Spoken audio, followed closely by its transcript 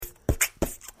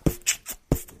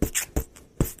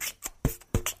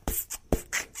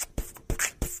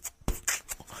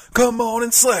Come on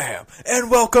and slam,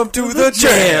 and welcome to the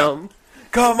jam.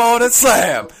 Come on and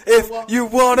slam if you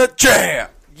want to jam.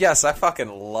 Yes, I fucking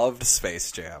loved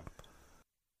Space Jam.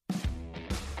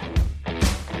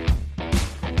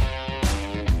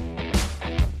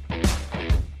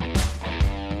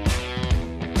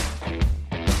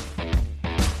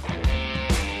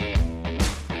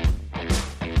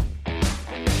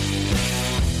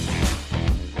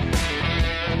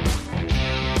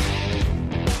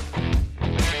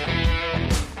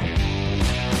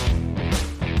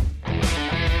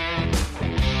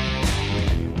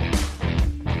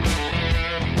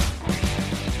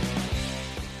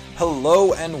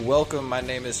 Hello and welcome. My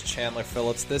name is Chandler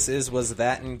Phillips. This is Was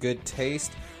That in Good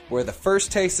Taste, where the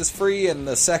first taste is free and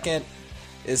the second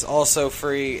is also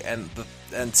free, and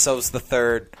so's the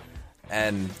third,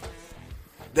 and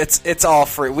it's all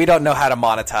free. We don't know how to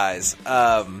monetize.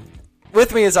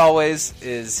 With me, as always,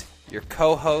 is your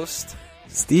co-host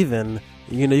Steven.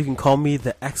 You know, you can call me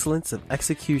the excellence of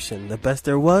execution. The best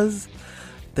there was,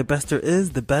 the best there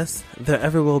is, the best there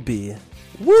ever will be.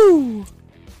 Woo!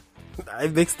 I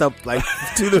mixed up like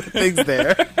two things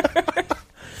there.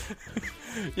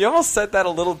 You almost said that a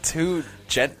little too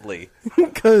gently.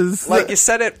 Cause like you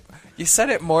said it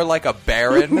more like a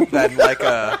baron than like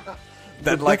a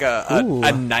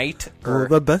knight. Or...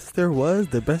 the best there was,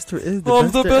 the best there is,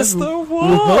 the best there there ever.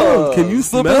 was. Can you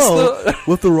smell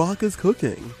what the rock is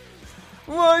cooking?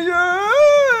 Why,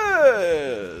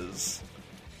 yes.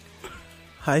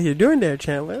 How you doing there,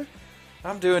 Chandler?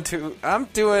 I'm doing too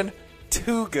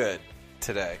good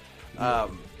today. I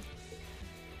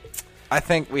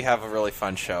think we have a really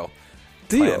fun show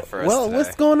planned for us today.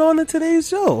 What's going on in today's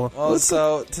show?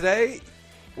 Well, today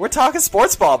we're talking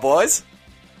sports ball, boys.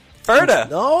 Ferda.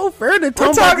 No, Ferda.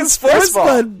 We're talking sports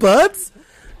ball. Buds.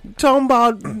 Talking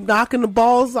about knocking the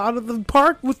balls out of the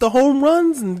park with the home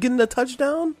runs and getting a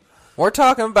touchdown. We're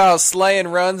talking about slaying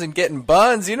runs and getting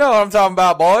buns. You know what I'm talking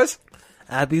about, boys.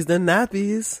 Appies and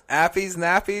nappies. Appies,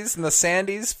 nappies, and the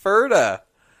Sandies, Ferda.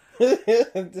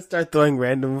 Just start throwing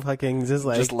random fucking just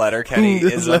Letterkenny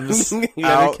isms.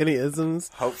 Letterkenny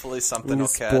isms. Hopefully something will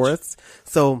catch. Sports.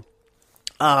 So,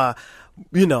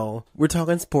 you know, we're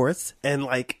talking sports, and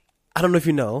like, I don't know if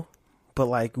you know, but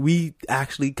like, we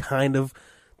actually kind of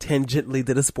tangentially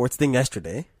did a sports thing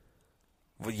yesterday.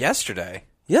 Well, yesterday?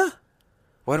 Yeah.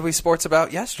 What did we sports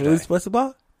about yesterday? What did we sports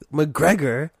about?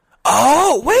 McGregor.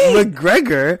 Oh, wait!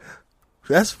 McGregor.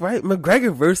 That's right.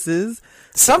 McGregor versus...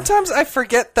 Sometimes I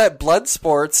forget that blood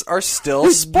sports are still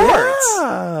sports.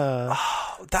 Yeah.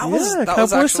 Oh, that was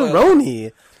actually...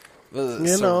 Cerrone.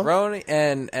 Cerrone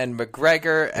and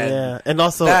McGregor and and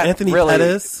also Anthony really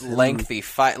Pettis. Lengthy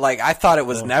fight. Like, I thought it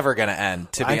was never going to end,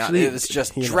 to be honest. It was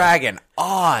just dragging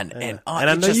on and on. And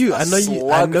I know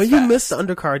you missed the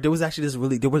undercard. There was actually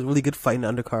there was really good fight in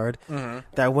the undercard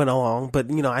that went along. But,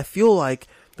 you know, I feel like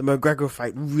the McGregor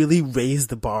fight really raised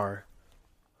the bar.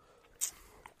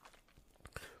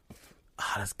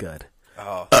 That's good.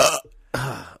 Oh.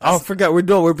 I forgot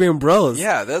we're being bros.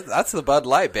 Yeah, that's the Bud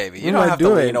Light, baby. You don't have to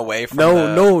lean away from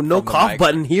no cough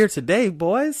button here today,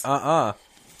 boys. We're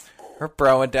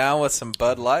broing down with some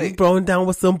Bud Light. We're broing down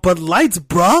with some Bud Lights,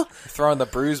 bruh. Throwing the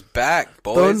bruise back,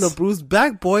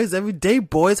 boys. Every day,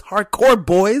 boys. Hardcore,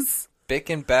 boys.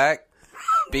 Bicking back,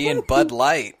 being Bud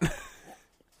Light.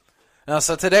 Now,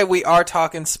 so today we are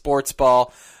talking sports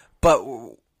ball, but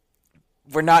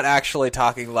we're not actually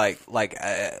talking like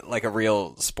a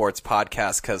real sports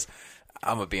podcast, because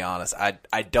I'm gonna be honest,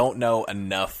 I don't know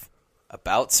enough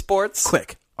about sports.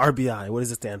 Quick, RBI, what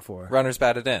does it stand for? Runners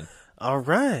batted in. All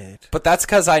right, but that's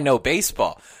because I know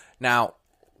baseball. Now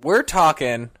we're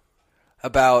talking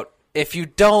about if you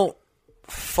don't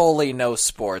fully know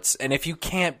sports, and if you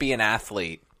can't be an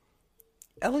athlete,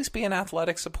 at least be an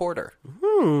athletic supporter.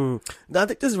 Now, I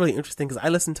think this is really interesting because I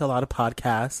listen to a lot of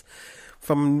podcasts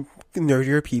from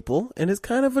nerdier people, and it's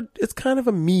kind of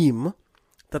a meme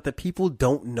that the people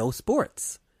don't know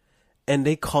sports, and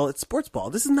they call it sports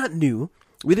ball. This is not new.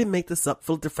 We didn't make this up.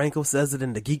 Philip DeFranco says it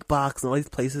in the Geek Box and all these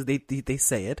places. They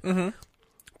say it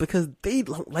because they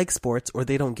don't like sports or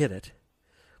they don't get it.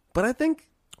 But I think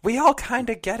we all kind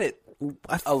of get it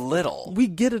a little. We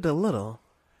get it a little.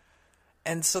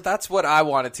 And so that's what I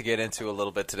wanted to get into a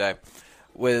little bit today,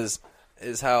 is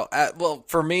how, well,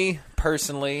 for me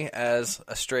personally, as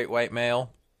a straight white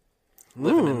male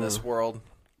living in this world,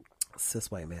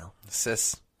 cis white male,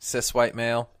 cis white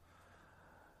male.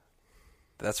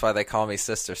 That's why they call me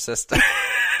sister.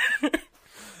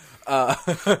 Oh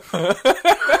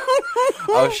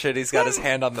shit, he's got his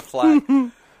hand on the flag.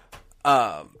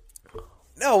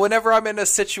 No, whenever I'm in a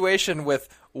situation with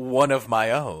one of my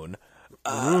own,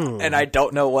 and I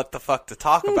don't know what the fuck to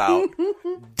talk about.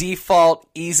 Default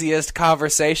easiest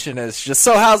conversation is just,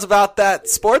 so how's about that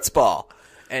sports ball?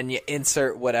 And you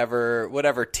insert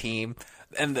whatever team.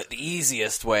 And the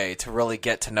easiest way to really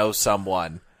get to know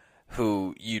someone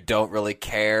who you don't really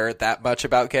care that much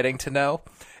about getting to know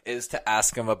is to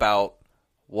ask them about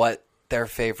what their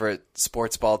favorite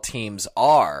sports ball teams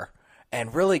are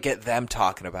and really get them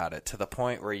talking about it to the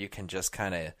point where you can just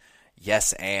kind of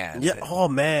yes and. Yeah. Oh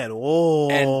man.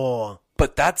 Oh.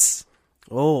 But that's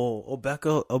Odell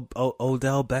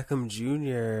Beckham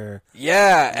Jr.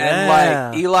 Yeah, and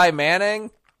like Eli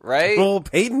Manning, right? Oh,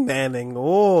 Peyton Manning.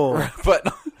 Oh.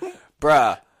 But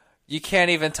bruh, you can't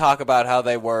even talk about how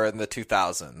they were in the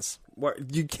 2000s.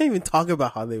 You can't even talk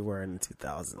about how they were in the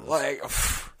 2000s. Like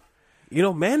you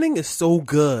know, Manning is so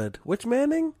good. Which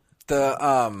Manning?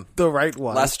 The right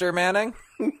one. Lester Manning?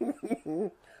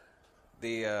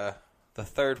 The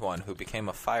third one who became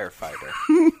a firefighter.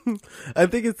 I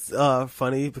think it's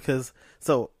funny because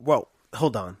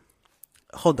hold on.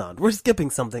 We're skipping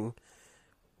something.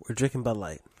 We're drinking Bud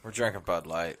Light. We're drinking Bud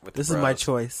Light with This the is bros. my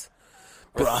choice.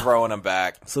 We're throwing them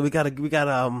back. So we got a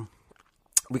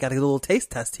little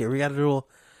taste test here. In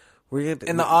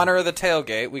the honor of the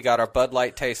tailgate, we got our Bud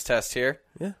Light taste test here.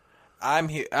 Yeah. I'm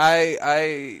here.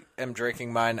 I am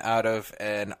drinking mine out of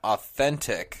an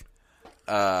authentic.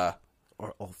 Or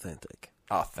authentic.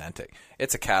 Authentic.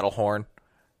 It's a cattle horn.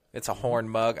 It's a horn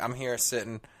mug. I'm here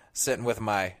sitting with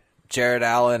my Jared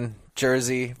Allen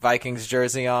jersey, Vikings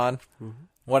jersey on. Mm-hmm.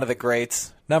 One of the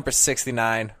greats. Number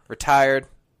 69. Retired.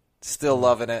 Still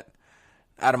loving it.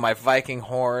 Out of my Viking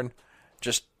horn.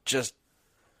 Just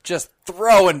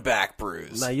throwing back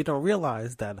brews. Now you don't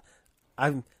realize that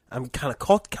I'm kind of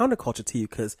counterculture to you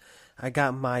because I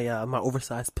got my my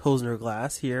oversized Pilsner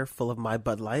glass here full of my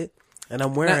Bud Light. And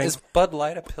I'm wearing... Now, is Bud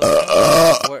Light a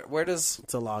Pilsner? Where does...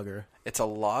 It's a lager. It's a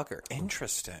lager.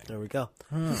 Interesting. There we go.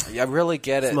 I really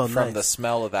get it from nice. the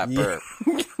smell of that burp.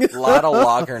 A lot of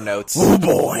lager notes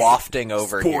wafting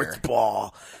over sports here.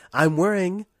 Ball. I'm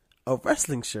wearing a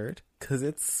wrestling shirt because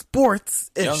it's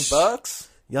sports-ish. Young Bucks?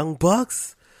 Young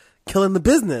Bucks. Killing the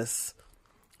business.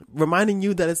 Reminding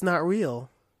you that it's not real.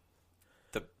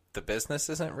 The business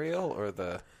isn't real, or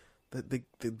the...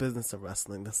 The business of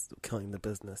wrestling, that's killing the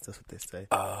business. That's what they say.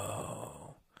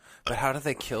 Oh. But how do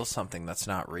they kill something that's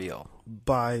not real?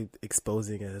 By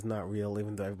exposing it as not real,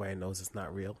 even though everybody knows it's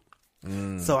not real.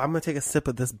 So I'm going to take a sip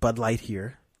of this Bud Light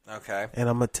here. Okay. And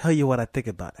I'm going to tell you what I think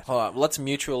about it. Hold on. Let's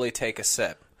mutually take a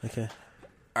sip. Okay.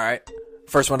 All right.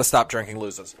 First one to stop drinking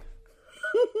loses.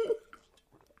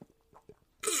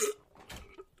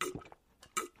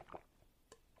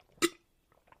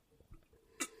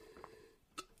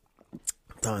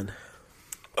 Done.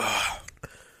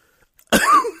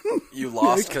 You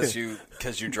lost because you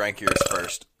drank yours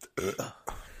first.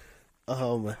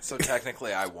 So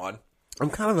technically, I won. I'm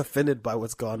kind of offended by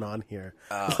what's going on here.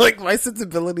 Like my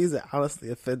sensibilities are honestly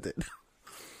offended.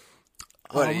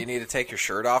 What, do you need to take your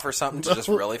shirt off or something to just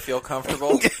really feel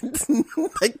comfortable?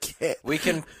 I can't. We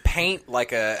can paint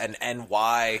like an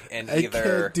NY in either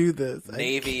can't do this.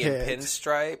 navy and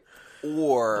pinstripe,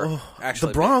 or actually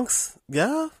the Bronx.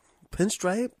 Yeah,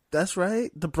 pinstripe. That's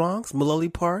right. The Bronx,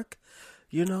 Maloli Park.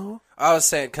 You know. I was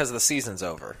saying because the season's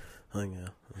over. Oh yeah.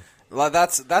 Well,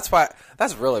 that's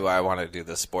really why I wanted to do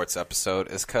this sports episode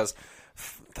is because,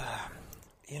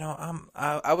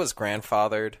 I was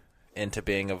grandfathered into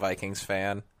being a Vikings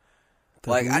fan.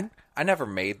 Like I never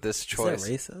made this choice.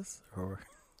 Is that racist? Or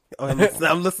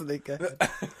I'm listening. Go ahead.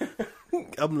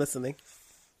 I'm listening.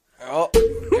 Oh,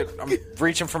 I'm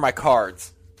reaching for my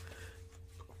cards.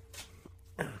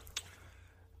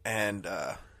 And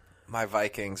my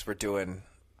Vikings were doing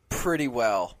pretty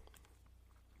well.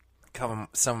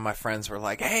 Some of my friends were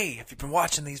like, "Hey, have you been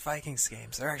watching these Vikings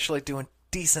games? They're actually doing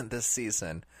decent this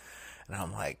season." And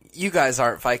I'm like, "You guys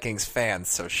aren't Vikings fans,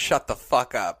 so shut the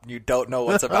fuck up. You don't know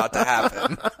what's about to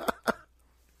happen."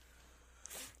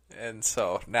 And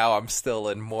so now I'm still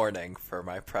in mourning for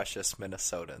my precious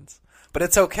Minnesotans. But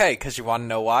it's okay, because you want to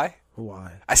know why?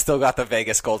 Why? I still got the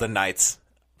Vegas Golden Knights.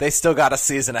 They still got a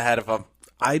season ahead of them.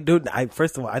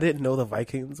 First of all, I didn't know the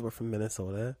Vikings were from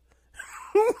Minnesota.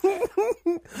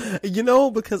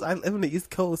 Because I live on the East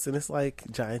Coast and it's like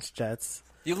Giants, Jets.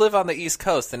 You live on the East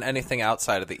Coast, and anything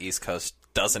outside of the East Coast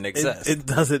doesn't exist. It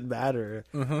doesn't matter.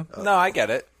 Mm-hmm. No, I get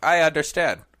it. I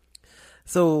understand.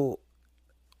 So,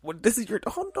 this is your...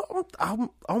 Oh, no, I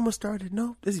almost started.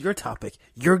 No, this is your topic.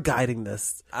 You're guiding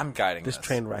this. I'm guiding this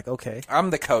train wreck. Okay.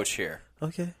 I'm the coach here.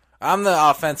 Okay. I'm the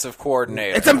offensive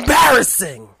coordinator. It's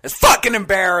embarrassing. It's fucking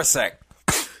embarrassing.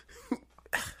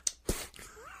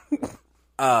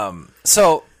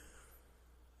 So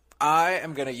I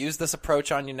am going to use this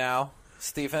approach on you now,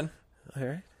 Stephen. All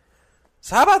right.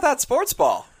 So how about that sports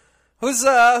ball? Who's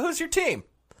your team?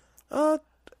 Who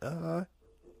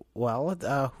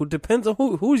depends on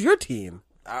who's your team?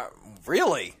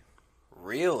 Really?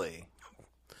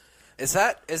 Is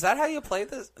that how you play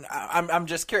this? I'm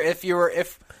just curious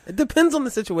if It depends on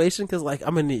the situation, because like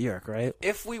I'm in New York, right?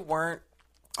 if we weren't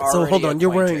So hold on,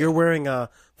 acquainted- you're wearing a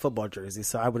football jersey,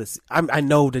 so I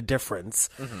know the difference.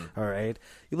 All right,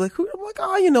 you're like, who? I'm like,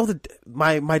 oh,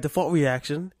 my default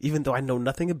reaction, even though I know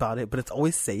nothing about it, but it's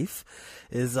always safe,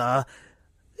 is I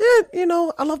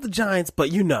love the Giants, but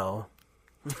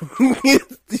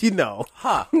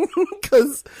huh?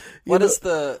 because What does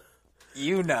the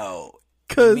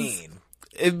mean?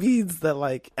 it means that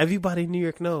like everybody in New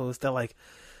York knows that like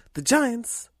the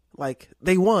Giants, like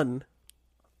they won,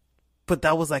 but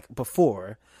that was like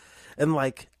before, and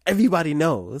like everybody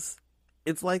knows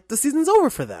it's like the season's over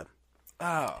for them.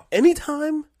 Oh,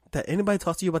 Anytime that anybody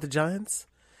talks to you about the Giants,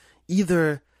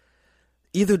 either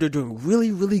they're doing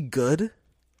really, really good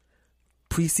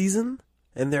preseason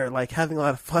and they're like having a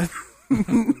lot of fun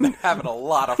having a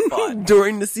lot of fun.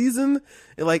 during the season,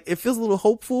 it feels a little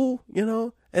hopeful,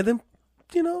 and then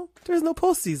there's no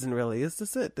postseason really. It's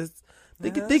just it. They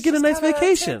get a nice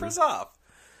vacation. Tapers off.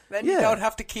 Then you Yeah. don't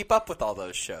have to keep up with all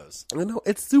those shows.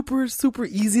 It's super, super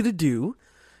easy to do,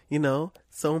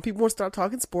 So when people want to start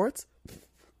talking sports,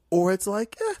 or it's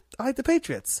like, I like the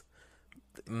Patriots.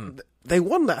 They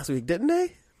won last week, didn't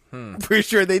they? Pretty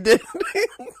sure they did.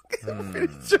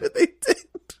 Pretty sure they did.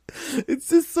 It's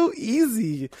just so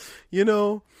easy,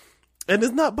 And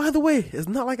it's not, by the way, it's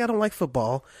not like I don't like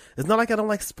football. It's not like I don't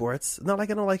like sports. It's not like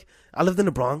I lived in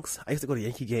the Bronx. I used to go to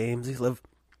Yankee games. I used to live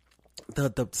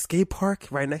the skate park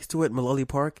right next to it, Mullally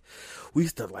Park. We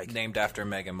used to like Named after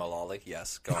Megan Mullally.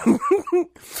 Yes, go on.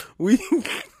 we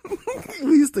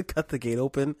used to cut the gate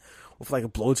open with like a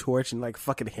blowtorch and like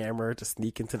fucking hammer to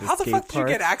sneak into the How the skate fuck did you park.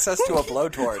 get access to a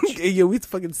blowtorch? Yeah, we used to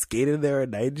fucking skate in there at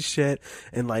night and shit.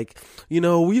 And like, we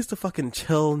used to fucking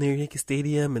chill near Yankee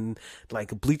Stadium, and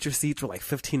like bleacher seats were like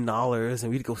 $15,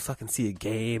 and we'd go fucking see a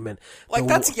game. And Like,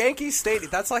 that's Yankee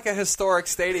Stadium. That's like a historic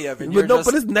stadium. And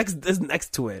but it's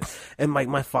next to it. And like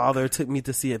my father took me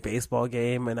to see a baseball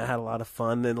game, and I had a lot of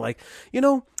fun. And like,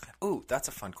 Ooh, that's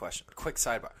a fun question. Quick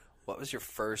sidebar. What was your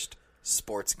first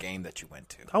sports game that you went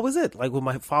to? how was it? Like with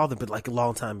my father, but like a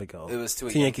long time ago. It was to a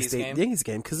Yankee Yankees game? Yankees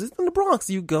game, because it's in the Bronx.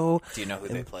 You go. Do you know who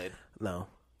they played? No,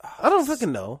 I don't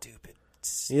fucking know.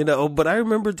 Stupid. But I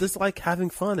remember just like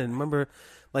having fun, and remember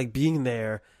like being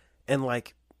there, and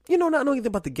like not knowing anything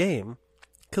about the game,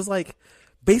 because like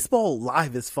baseball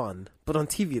live is fun, but on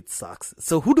TV it sucks.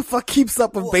 So who the fuck keeps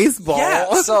up with baseball?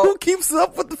 yeah, so- who keeps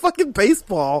up with the fucking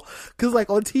baseball? Because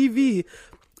like on TV,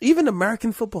 even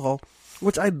American football,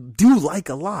 which I do like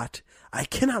a lot, I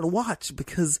cannot watch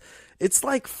because it's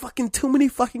like fucking too many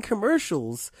fucking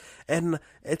commercials, and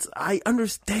I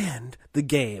understand the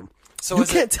game. So you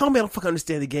is can't tell me I don't fucking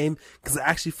understand the game, because I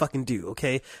actually fucking do.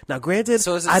 Okay, now granted,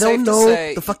 So is it I safe don't to know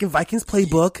say the fucking Vikings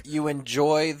playbook. You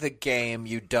enjoy the game,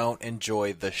 you don't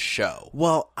enjoy the show.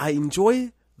 Well, I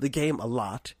enjoy the game a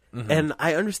lot, and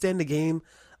I understand the game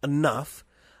enough.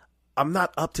 I'm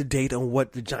not up to date on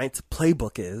what the Giants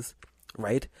playbook is,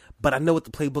 right? But I know what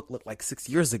the playbook looked like 6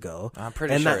 years ago. I'm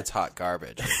pretty sure it's hot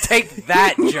garbage. Take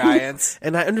that, Giants.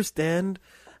 And I understand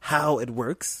how it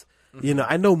works.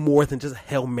 I know more than just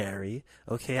Hail Mary.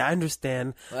 Okay, I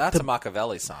understand. Well, that's a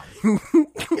Machiavelli song.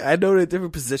 I know the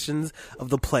different positions of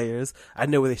the players. I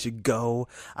know where they should go.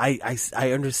 I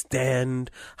understand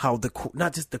how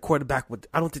not just the quarterback would.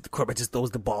 I don't think the quarterback just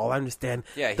throws the ball. I understand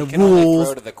Yeah, the he can rules only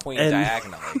throw to the queen and-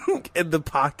 diagonally. in the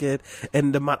pocket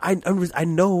and the. I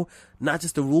know not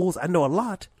just the rules. I know a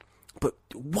lot, but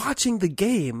watching the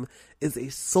game is a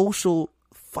social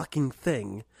fucking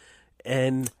thing,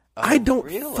 and I don't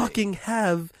really? fucking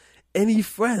have any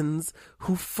friends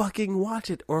who fucking watch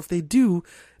it, or if they do,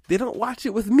 they don't watch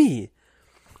it with me.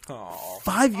 Aw.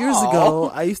 5 years ago,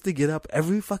 I used to get up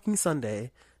every fucking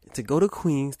Sunday to go to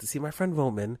Queens to see my friend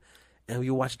Roman, and we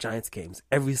would watch Giants games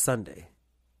every Sunday.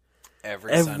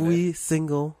 Every Sunday. Every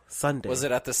single Sunday. Was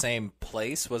it at the same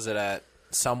place? Was it at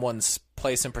someone's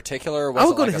place in particular? Or was I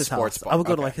would it go like to a his sports house. bar? I would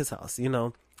go to Okay. like his house,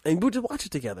 and we would just watch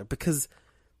it together because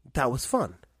that was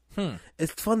fun.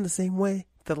 It's fun the same way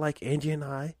that like Angie and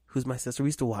I, who's my sister, we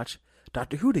used to watch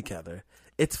Doctor Who together.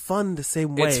 It's fun the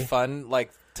same way. It's fun,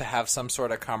 like, to have some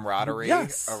sort of camaraderie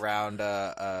Yes. around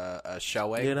a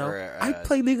showing or I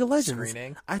play League of Legends.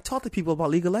 screening. I talk to people about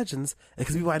League of Legends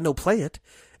because people I know play it.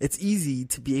 It's easy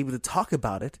to be able to talk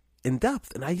about it in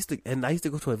depth. And I used to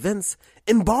go to events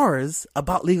in bars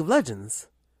about League of Legends.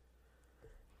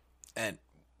 And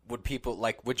would people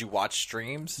like? Would you watch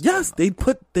streams? Yes, they'd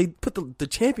put the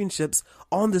championships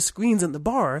on the screens in the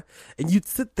bar, and you'd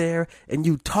sit there and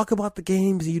you'd talk about the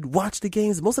games, and you'd watch the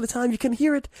games. Most of the time, you couldn't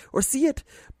hear it or see it,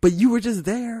 but you were just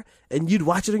there, and you'd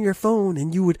watch it on your phone,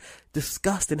 and you would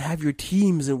discuss and have your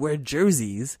teams and wear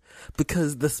jerseys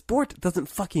because the sport doesn't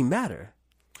fucking matter.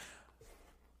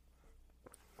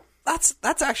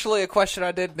 That's actually a question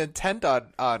I didn't intend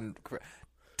on.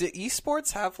 Do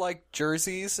esports have like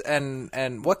jerseys and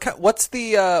what's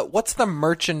the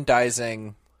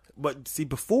merchandising? But see,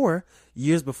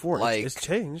 years before, Like, it's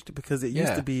changed because it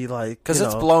used to be like because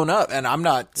it's blown up, and I'm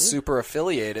not super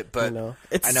affiliated, but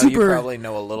It's I know super, you probably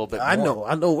know a little bit more.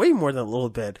 I know way more than a little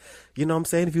bit. You know what I'm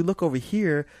saying? If you look over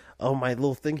here, my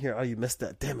little thing here, you missed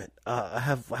that. Damn it! I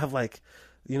have like,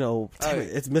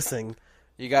 it's missing.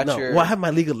 You got your... Well, I have my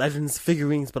League of Legends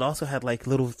figurines, but I also had like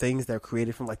little things that are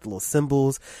created from like the little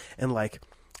symbols, and like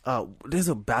there's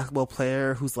a basketball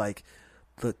player who's like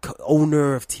the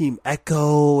owner of Team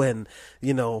Echo, and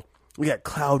we got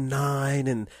Cloud9,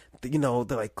 and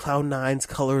the like Cloud9's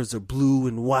colors are blue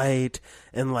and white,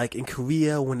 and like in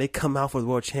Korea when they come out for the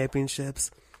World Championships,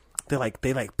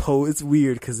 they pose. It's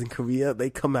weird because in Korea they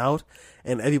come out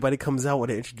and everybody comes out when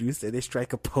they're introduced and they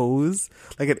strike a pose,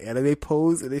 like an anime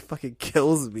pose, and it fucking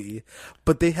kills me.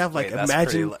 But they have like how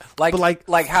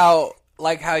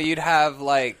you'd have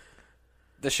like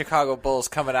the Chicago Bulls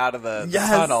coming out of the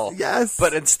tunnel. Yes.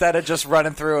 But instead of just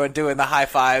running through and doing the high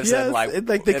fives and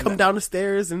they come down the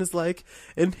stairs and it's like,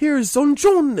 and here's Son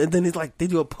Jun, and then it's like they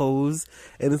do a pose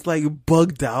and it's like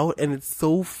bugged out and it's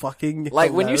so fucking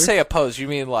like hilarious. When you say a pose, you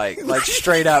mean like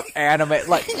straight up anime,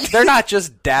 like they're not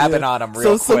just dabbing on them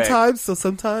real quick.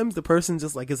 Sometimes the person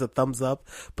just like gives a thumbs up,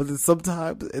 but then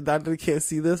sometimes, and I can't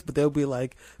see this, but they'll do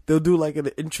like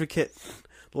an intricate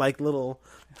like little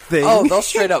thing. Oh, they'll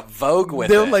straight up Vogue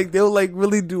with it. They'll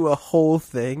really do a whole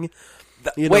thing.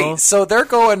 Wait, so they're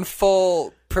going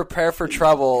full prepare for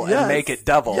trouble and make it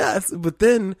double. Yes, but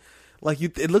then like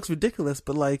it looks ridiculous,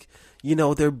 but like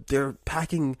they're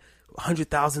packing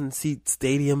 100,000 seat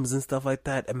stadiums and stuff like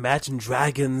that. Imagine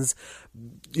Dragons,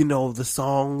 the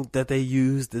song that they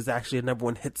used is actually a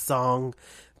 #1 hit song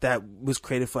that was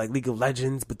created for like League of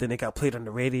Legends, but then it got played on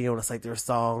the radio and it's like their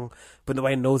song, but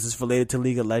nobody knows it's related to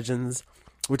League of Legends,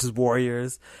 which is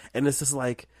Warriors. And it's just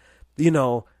like,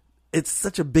 it's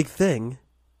such a big thing,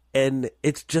 and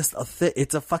it's just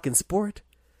it's a fucking sport,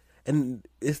 and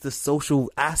it's the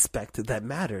social aspect that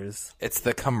matters. It's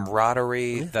the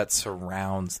camaraderie that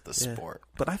surrounds the sport.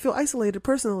 But I feel isolated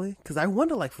personally because I want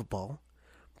to like football,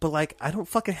 but like I don't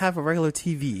fucking have a regular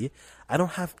TV. I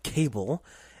don't have cable,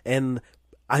 and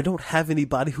I don't have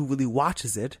anybody who really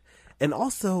watches it. And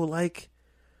also like,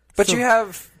 but you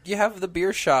have the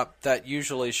beer shop that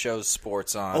usually shows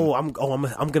sports on.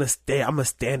 I'm gonna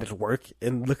stand at work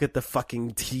and look at the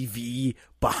fucking TV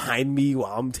behind me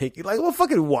while I'm taking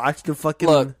fucking watch the fucking.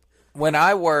 Look, when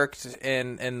I worked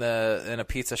in a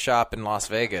pizza shop in Las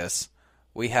Vegas,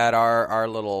 we had our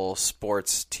little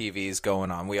sports TVs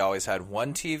going on. We always had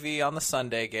one TV on the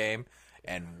Sunday game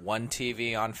and one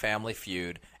TV on Family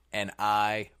Feud, and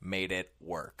I made it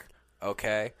work.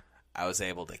 Okay? I was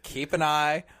able to keep an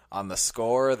eye on the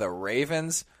score of the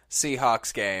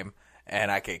Ravens-Seahawks game, and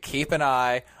I could keep an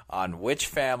eye on which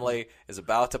family is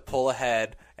about to pull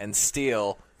ahead and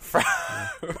steal from...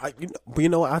 But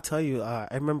what? I'll tell you. I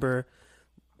remember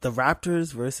the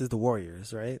Raptors versus the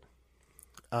Warriors, right?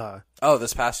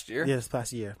 This past year? Yeah, this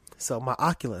past year. So I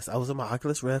was on my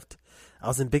Oculus Rift. I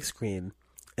was in big screen,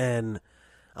 and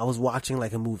I was watching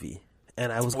like a movie.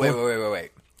 And I was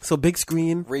Wait. So big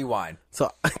screen. Rewind.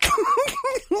 So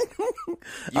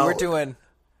you were doing...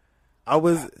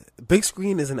 Big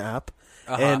Screen is an app,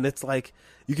 and it's like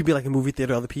you could be like a movie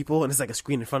theater with other people, and it's like a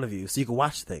screen in front of you, so you can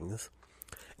watch things.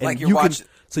 And like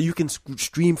you can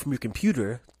stream from your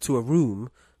computer to a room,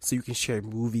 so you can share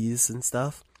movies and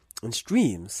stuff and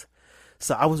streams.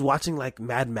 So I was watching like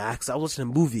Mad Max. I was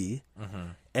watching a movie,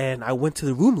 and I went to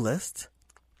the room list,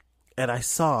 and I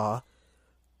saw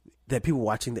that people were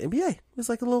watching the NBA. It was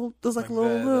like a little. It was like a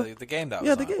little. The game that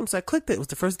was the game. So I clicked it. It was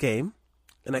the first game,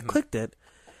 and I clicked it,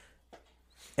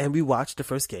 and we watched the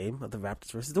first game of the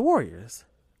Raptors versus the Warriors.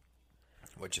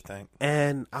 What'd you think?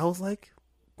 And I was like,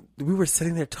 we were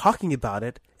sitting there talking about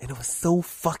it, and it was so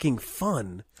fucking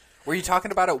fun. Were you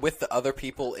talking about it with the other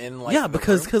people in like? Yeah,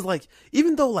 because like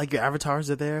even though like your avatars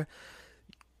are there,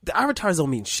 the avatars don't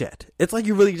mean shit. It's like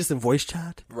you're really just in voice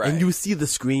chat, right? And you see the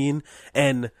screen,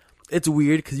 and it's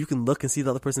weird because you can look and see the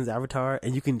other person's avatar,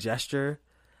 and you can gesture,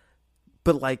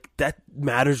 but like that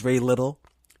matters very little.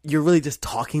 you're really just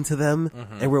talking to them,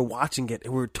 and we're watching it,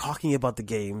 and we're talking about the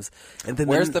games. And then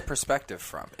where's the perspective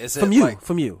from? Is it from you? like,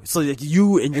 From you. So like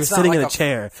you and you're it's not sitting like in a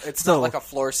chair. It's so, not like a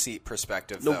floor seat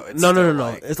perspective, though. It's no. still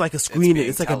like, It's like a screen. being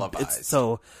It's like televised.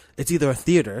 it's either a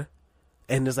theater,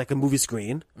 and there's like a movie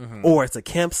screen, or it's a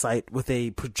campsite with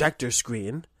a projector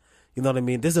screen. You know what I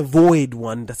mean? There's a void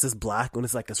one that's just black when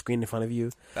it's like a screen in front of you.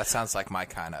 That sounds like my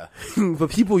kind of.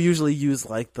 But people usually use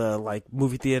like the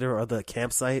movie theater or the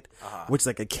campsite, which is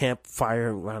like a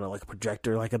campfire around like a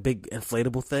projector, like a big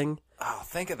inflatable thing. Oh,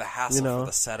 think of the hassle You know? for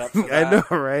the setup for that. I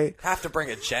know, right? Have to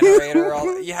bring a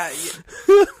generator. Yeah.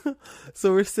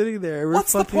 So we're sitting there.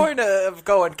 What's the point of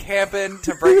going camping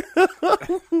to bring...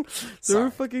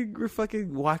 So we're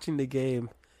fucking watching the game,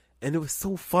 and it was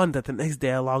so fun that the next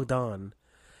day I logged on.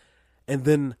 And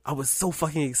then I was so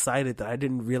fucking excited that I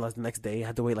didn't realize the next day I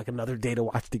had to wait like another day to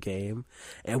watch the game.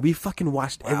 And we fucking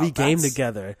watched every game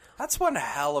together. That's one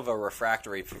hell of a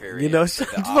refractory period. You know, for shut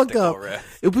the the fuck optical up.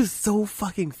 rift. It was so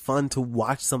fucking fun to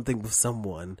watch something with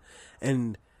someone.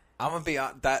 And I'm gonna be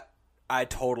on that. I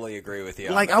totally agree with you.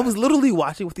 on like that. I was literally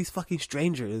watching with these fucking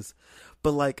strangers.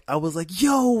 But like I was like,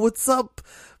 yo, what's up,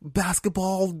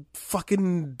 basketball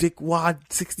fucking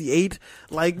dickwad 68?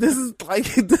 Like this is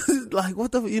like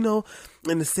what the, you know,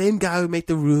 and the same guy would make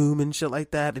the room and shit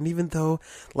like that. And even though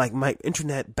like my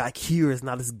internet back here is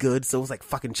not as good, so it was like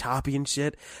fucking choppy and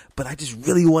shit, but I just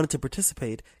really wanted to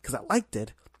participate because I liked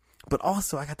it. But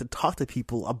also I got to talk to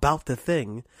people about the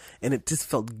thing, and it just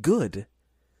felt good.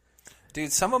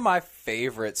 Dude, some of my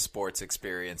favorite sports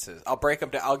experiences. I'll break them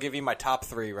down. I'll give you my top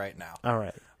 3 right now. All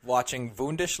right. Watching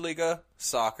Bundesliga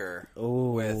soccer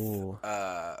with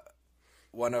Oh.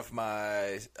 one of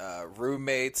my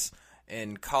roommates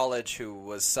in college who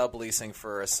was subleasing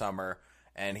for a summer,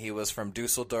 and he was from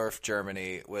Dusseldorf,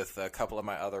 Germany, with a couple of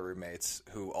my other roommates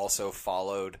who also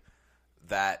followed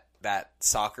that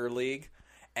soccer league,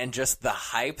 and just the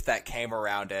hype that came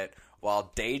around it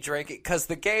while day drinking, because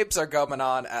the games are going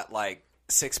on at like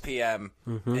 6 p.m.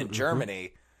 in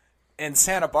Germany. In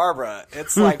Santa Barbara,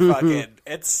 it's like fucking,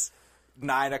 it's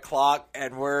 9 o'clock,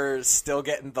 and we're still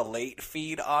getting the late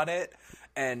feed on it,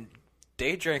 and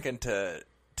day drinking to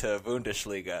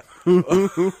Bundesliga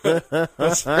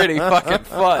was pretty fucking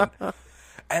fun.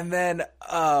 And then,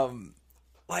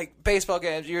 like baseball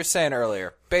games, you were saying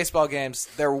earlier, baseball games,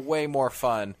 they're way more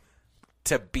fun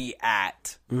to be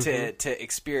at, to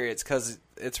experience, because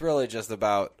it's really just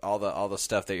about all the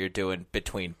stuff that you're doing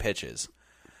between pitches.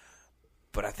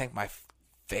 But I think my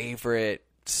favorite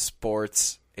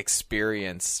sports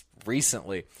experience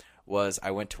recently was I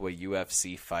went to a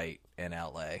UFC fight in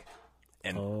LA.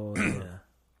 In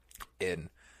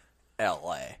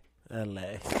LA.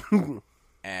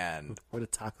 And Where the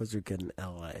tacos are good in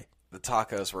LA. the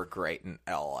tacos were great in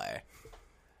LA.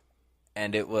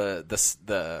 And it was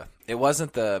it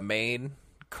wasn't the main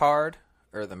card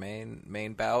or the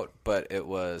main bout, but it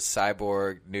was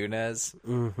Cyborg Nunes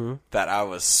that I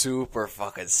was super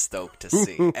fucking stoked to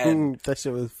see. And That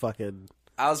shit was fucking...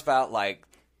 I was about like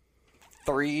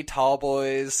 3 tall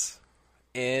boys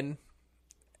in,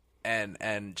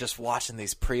 and just watching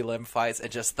these prelim fights and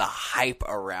just the hype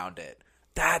around it.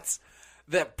 That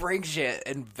brings you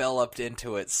enveloped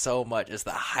into it so much, is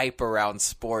the hype around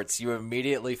sports. You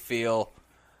immediately feel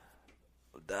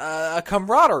a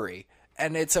camaraderie,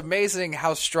 and it's amazing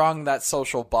how strong that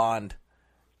social bond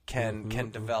can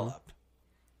develop.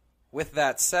 With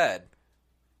that said,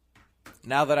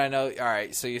 now that I know, all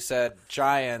right, so you said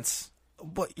Giants.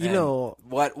 But you know,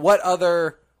 what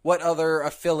other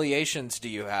affiliations do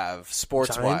you have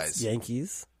sports Giants, wise?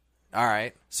 Yankees. All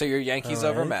right, so you're Yankees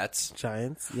over right. Mets.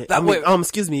 Giants. Yeah. That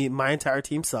Excuse me. My entire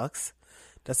team sucks.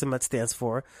 That's what Mets stands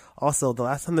for. Also, the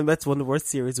last time the Mets won the World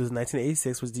Series was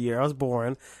 1986, was the year I was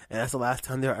born, and that's the last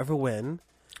time they'll ever win.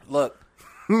 Look,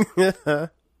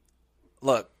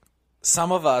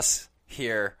 some of us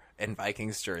here in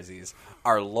Vikings jerseys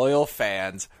are loyal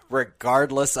fans,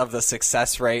 regardless of the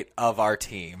success rate of our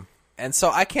team, and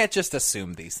so I can't just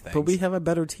assume these things. But we have a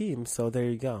better team, so there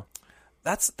you go.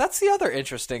 That's the other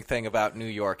interesting thing about New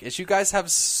York, is you guys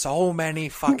have so many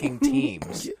fucking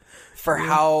teams for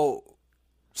how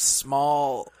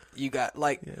small you got.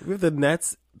 Like, We have the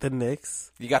Nets, the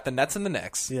Knicks. you got the Nets and the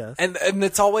Knicks, Yes. and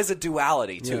it's always a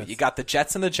duality too. Yes. You got the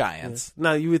Jets and the Giants.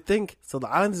 Now, you would think, so the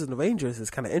Islanders and the Rangers is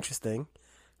kind of interesting,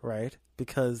 right?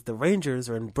 Because the Rangers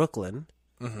are in Brooklyn,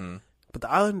 but the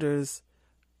Islanders,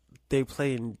 they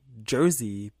play in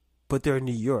Jersey, but they're in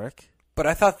New York. But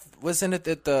I thought, wasn't it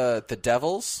that the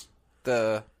Devils,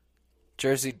 the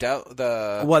Jersey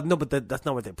the Well, no, but that's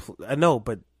not what they play. I know,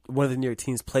 but one of the New York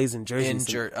teams plays in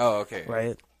Jersey. Oh, okay,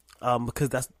 Right? Because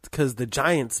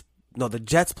the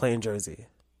Jets play in Jersey.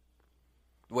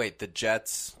 Wait, the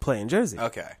Jets play in Jersey.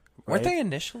 Okay. Weren't they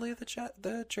initially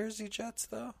the Jersey Jets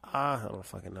though? I don't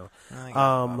fucking know.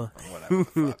 Whatever.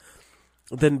 Fuck.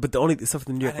 But the only stuff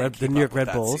the New York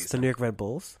Red Bulls, the New York Red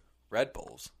Bulls. Red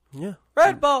Bulls. Yeah.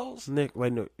 Red Bulls. New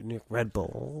York Red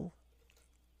Bull.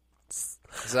 Is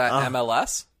that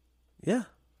MLS? Yeah.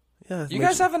 Yeah. You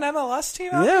guys have an MLS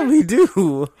team out there? We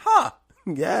do. Huh.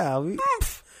 Yeah.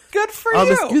 Good for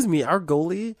you. Excuse me, our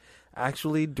goalie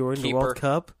actually during the World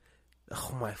Cup.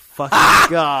 Oh my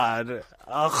fucking god.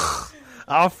 Ugh.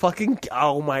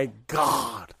 Oh my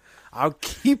god. Our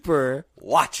keeper.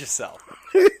 Watch yourself.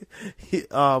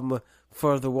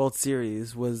 For the World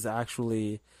Series was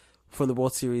actually from the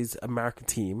World Series American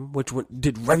team, which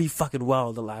did very fucking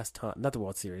well the last time. Not the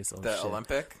World Series.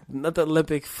 Olympic? Not the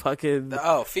Olympic fucking.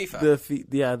 FIFA.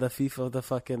 The FIFA, the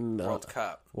fucking World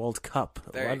Cup. World Cup.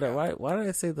 There Why did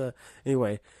I say the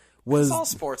anyway? All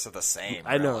sports are the same.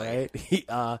 I know, right? He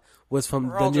was from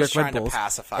We're the all New York just Red trying to Bulls,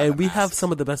 pacify and the we have masses.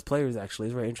 some of the best players. Actually,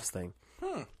 it's very interesting.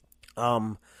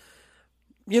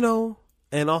 You know,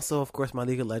 and also of course my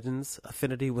League of Legends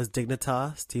affinity was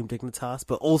Dignitas, Team Dignitas,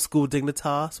 but old school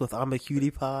Dignitas with I'm a Cutie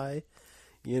Pie.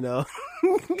 You know,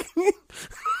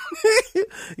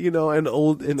 and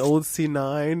old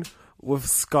C9 with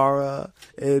Scara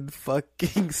and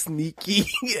fucking Sneaky,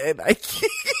 and I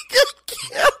can't.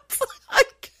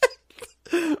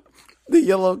 The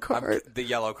yellow card. The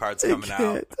yellow card's coming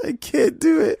out. I can't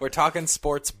do it. We're talking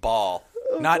sports ball,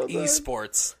 not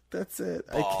esports. That's it.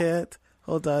 Ball. I can't.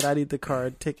 Hold on. I need the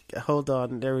card. Hold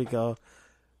on. There we go.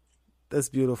 That's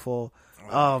beautiful.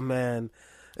 Oh man.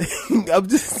 I'm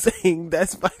just saying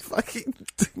that's my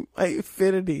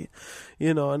affinity.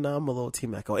 And now I'm a little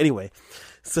Team Echo. Anyway,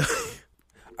 so.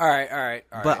 All right.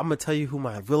 But I'm gonna tell you who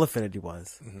my real affinity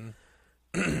was.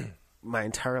 Mm-hmm. My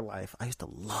entire life, I used to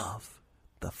love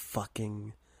the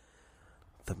fucking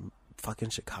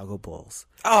Chicago Bulls.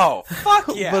 Oh,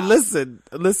 fuck yeah. But listen,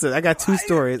 I got two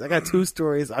stories.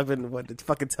 I've been wanting to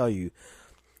fucking tell you.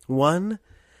 One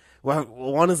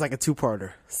is like a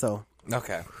two-parter. So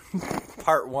okay.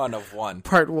 Part one of one.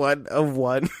 Part one of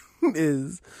one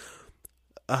is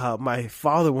my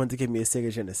father wanted to give me a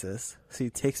Sega Genesis. So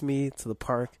he takes me to the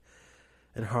park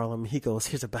in Harlem. He goes,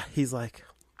 here's like,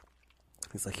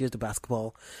 here's the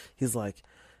basketball. He's like,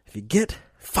 if you get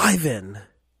 5 in,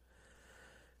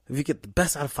 if you get the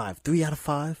best out of 5, 3 out of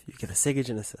 5, you get a Sega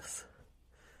Genesis.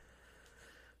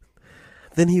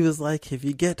 Then he was like, if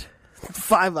you get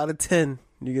 5 out of 10,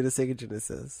 you get a Sega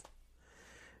Genesis.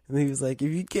 And then he was like, if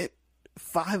you get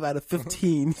 5 out of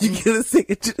 15, you get a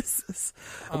Sega Genesis.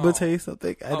 I'm going to tell you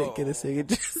something. I didn't get a Sega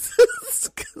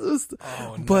Genesis.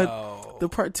 But the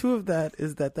part 2 of that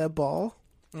is that ball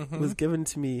was given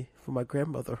to me for my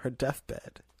grandmother, her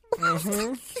deathbed.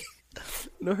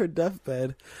 Her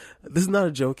deathbed. This is not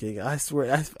a joking. I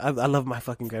swear, I love my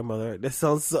fucking grandmother. This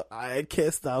sounds so. I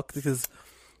can't stop because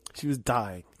she was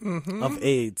dying of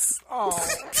AIDS.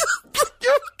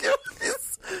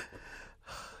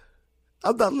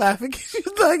 I'm not laughing because she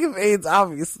was dying of AIDS,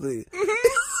 obviously.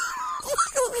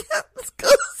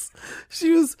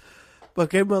 She was. My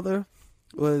grandmother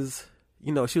was,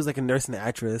 she was like a nurse and an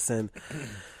actress, and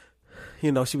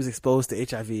she was exposed to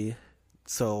HIV.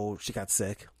 So she got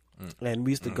sick, and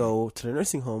we used to go to the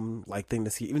nursing home thing to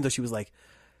see. Even though she was like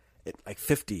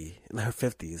 50 in her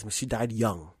 50s, but she died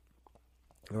young.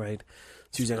 Right,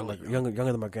 she was younger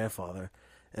than my grandfather,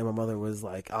 and my mother was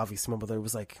obviously my mother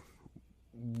was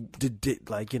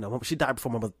she died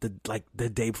before my mother, the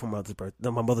day before my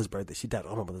mother's birthday. She died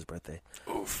on my mother's birthday.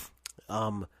 Oof.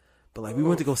 But we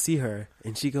went to go see her,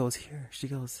 and she goes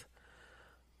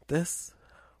this.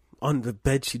 On the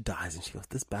bed, she dies, and she goes,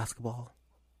 this basketball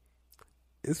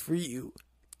is for you.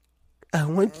 I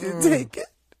want you to take it,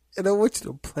 and I want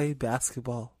you to play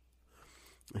basketball.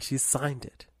 And she signed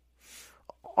it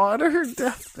on her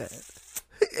deathbed.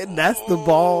 And that's the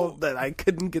ball that I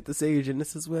couldn't get the Sega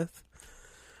Genesis with.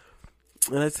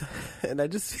 And I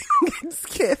just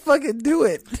can't fucking do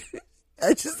it.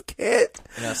 I just can't.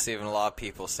 Stephen, a lot of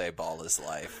people say ball is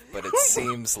life, but it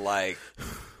seems like,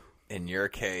 in your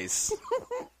case...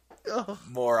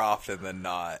 more often than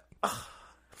not,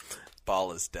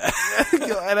 ball is dead.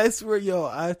 And I swear,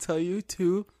 I tell you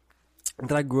too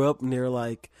that I grew up near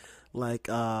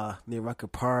near Rucker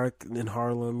Park in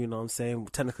Harlem. You know what I'm saying?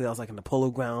 Technically, I was in the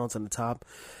Polo Grounds on the top,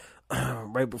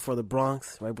 right before the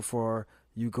Bronx, right before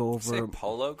you go over. Say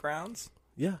Polo Grounds?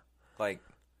 Yeah, like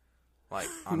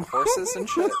on horses and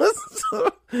shit.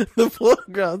 The Polo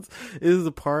Grounds is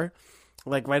the part.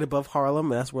 Right above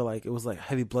Harlem, and that's where it was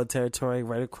heavy blood territory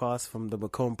right across from the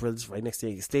Macomb Bridge, right next to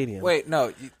Yankee Stadium. Wait,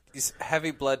 no, you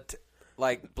heavy blood,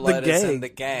 like blood is in the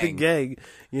gang. The gang,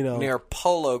 you know. Near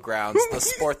Polo Grounds, the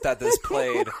sport that is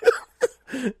played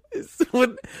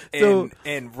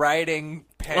in riding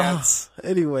pants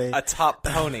anyway. atop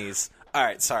ponies. All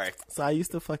right, sorry. So I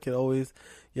used to fucking always,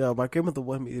 my grandmother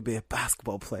wanted me to be a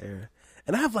basketball player.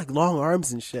 And I have like long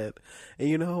arms and shit,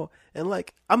 and and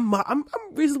like I'm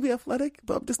reasonably athletic,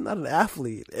 but I'm just not an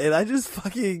athlete. And I just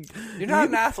fucking you're not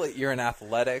an athlete. You're an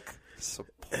athletic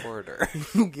supporter.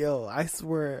 Yo, I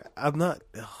swear I'm not.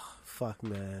 Oh, fuck,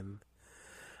 man,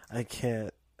 I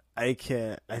can't. I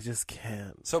just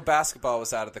can't. So basketball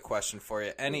was out of the question for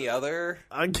you. Any other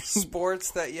sports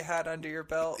that you had under your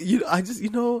belt?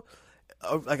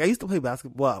 Like I used to play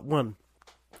basketball. One,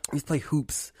 I used to play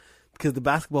hoops. Because the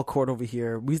basketball court over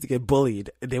here, we used to get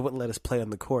bullied, and they wouldn't let us play on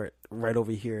the court right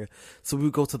over here. So we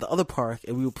would go to the other park,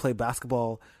 and we would play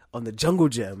basketball on the jungle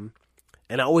gym.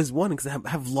 And I always won because I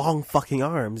have long fucking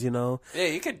arms, Yeah,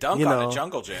 you could dunk on a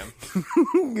jungle gym.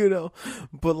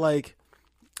 But like,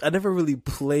 I never really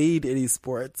played any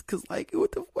sports because like,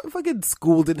 what fucking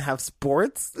school didn't have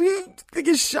sports? You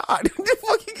get shot.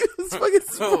 fucking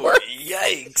sports. Oh,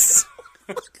 yikes.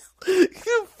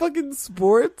 Fucking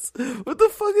sports? What the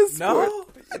fuck is sports?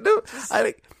 No,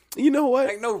 you know what?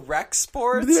 Like no rec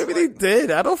sports? Maybe they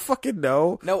did. I don't fucking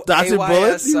know. No, dodge a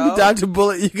bullet? You can dodge a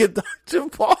bullet. You can dodge a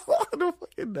ball. I don't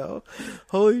fucking know.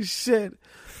 Holy shit.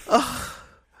 I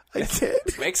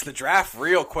can't. Makes the draft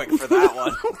real quick for that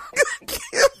one. I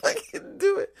can't fucking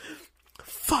do it.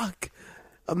 Fuck.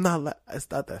 I'm not.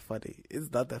 It's not that funny.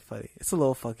 It's not that funny. It's a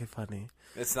little fucking funny.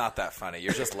 It's not that funny.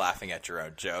 You're just laughing at your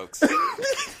own jokes.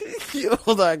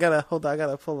 Hold on. I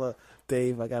gotta pull a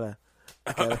Dave. I gotta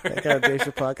Dave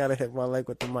Chappelle. I gotta hit my leg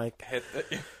with the mic.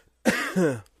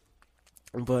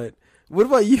 But what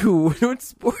about you? What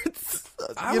sports?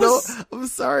 I'm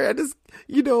sorry. I just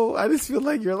feel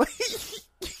like you're like.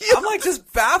 I'm like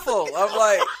just baffled. I'm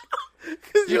like,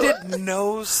 you did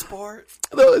no sport?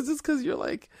 No, it's just because you're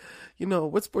like.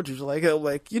 What sport did you like? I'm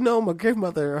like, my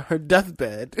grandmother, her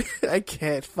deathbed. I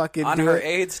can't fucking on do her it.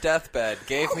 AIDS deathbed,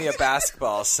 gave me a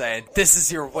basketball saying, "This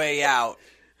is your way out."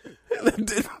 I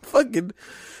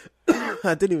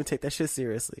didn't even take that shit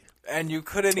seriously. And you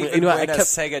couldn't even win a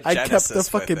Sega Genesis. I kept the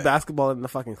fucking basketball in the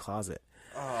fucking closet.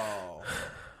 Oh.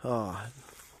 Oh.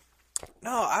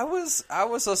 No, I was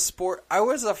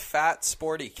a fat,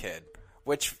 sporty kid,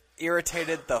 which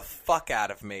irritated the fuck out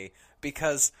of me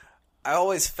because I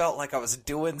always felt like I was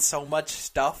doing so much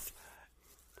stuff.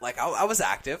 Like, I was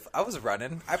active. I was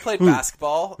running. I played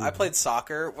basketball. I played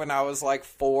soccer when I was, like,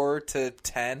 4 to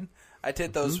 10. I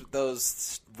did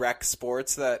those rec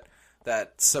sports that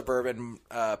suburban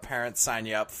parents sign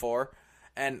you up for.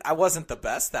 And I wasn't the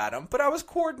best at them, but I was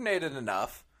coordinated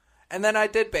enough. And then I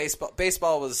did baseball.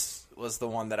 Baseball was the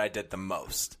one that I did the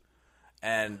most.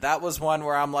 And that was one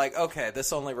where I'm like, okay,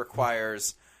 this only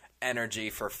requires energy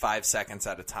for 5 seconds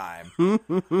at a time.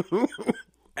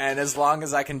 And as long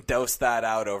as I can dose that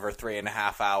out over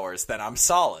 3.5 hours, then I'm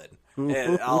solid.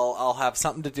 And I'll have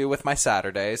something to do with my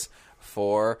Saturdays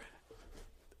for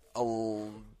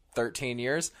 13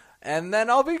 years, and then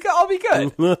I'll be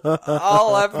good.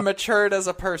 I'll have matured as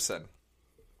a person.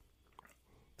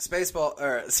 Baseball.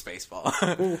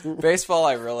 Baseball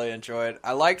I really enjoyed.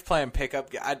 I liked playing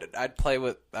pickup. I'd play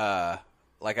with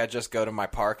I'd just go to my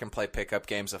park and play pickup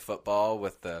games of football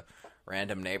with the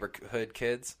random neighborhood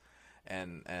kids,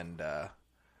 and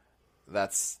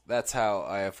that's how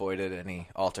I avoided any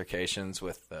altercations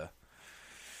with the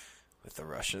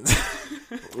Russians.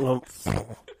 Well,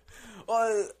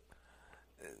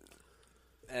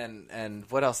 and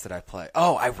what else did I play?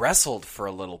 Oh, I wrestled for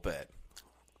a little bit.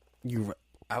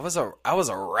 I was a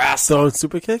wrestler. Throwing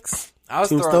super kicks?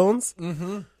 Tombstones?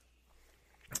 Mm-hmm.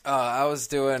 I was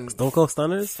doing Stone Cold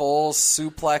Stunners, full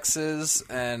suplexes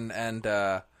and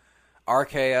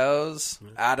RKO's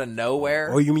out of nowhere.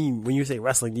 Or you mean when you say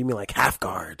wrestling, you mean like half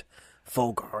guard,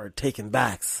 full guard, taking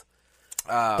backs,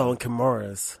 throwing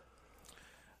kimuras?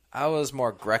 I was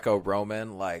more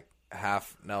Greco-Roman, like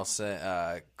half Nelson,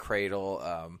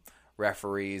 cradle,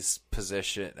 referee's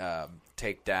position,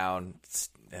 takedown,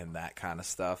 and that kind of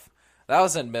stuff. That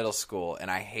was in middle school,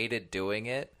 and I hated doing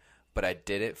it, but I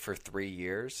did it for 3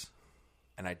 years,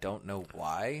 and I don't know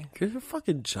why. You're a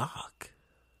fucking jock.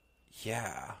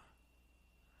 Yeah.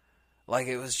 Like,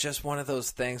 it was just one of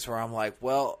those things where I'm like,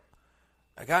 well,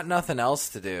 I got nothing else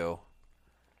to do.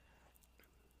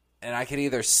 And I could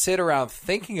either sit around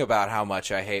thinking about how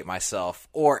much I hate myself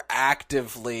or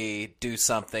actively do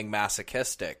something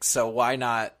masochistic. So why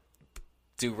not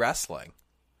do wrestling?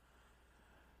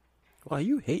 Why,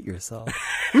 you hate yourself.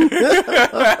 It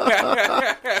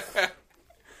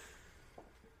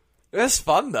was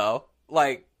fun, though.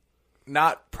 Like,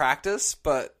 not practice,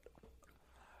 but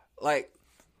like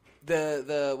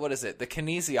the what is it? The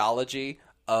kinesiology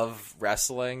of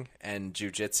wrestling and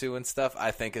jiu-jitsu and stuff,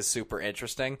 I think is super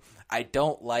interesting. I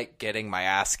don't like getting my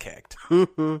ass kicked.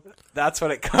 That's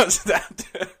what it comes down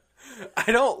to.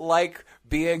 I don't like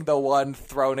being the one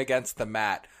thrown against the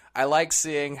mat. I like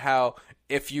seeing how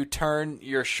if you turn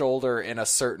your shoulder in a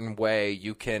certain way,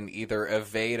 you can either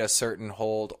evade a certain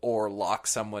hold or lock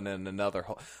someone in another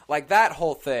hold. Like that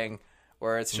whole thing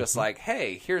where it's just like,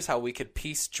 hey, here's how we could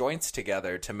piece joints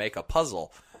together to make a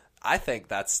puzzle. I think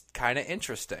that's kind of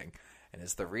interesting and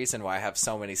is the reason why I have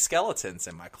so many skeletons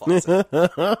in my closet.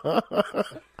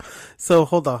 So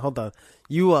hold on.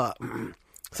 You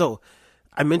so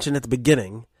I mentioned at the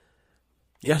beginning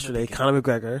yesterday Conor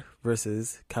McGregor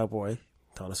versus Cowboy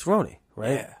Thomas Cerrone,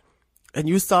 right? Yeah. And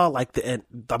you saw like the end.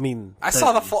 I mean, I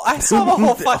saw the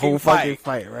whole fucking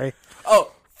fight, right?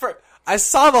 Oh, I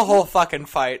saw the whole fucking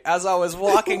fight as I was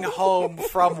walking home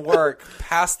from work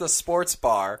past the sports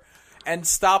bar and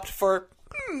stopped for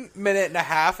a minute and a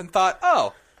half and thought,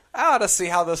 oh, I ought to see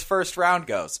how this first round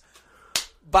goes.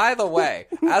 By the way,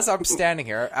 as I'm standing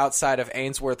here outside of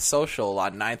Ainsworth Social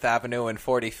on 9th Avenue and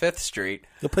 45th Street.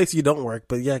 The place you don't work,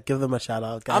 but yeah, give them a shout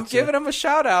out. Gotcha. I'm giving them a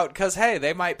shout out because, hey,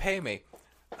 they might pay me.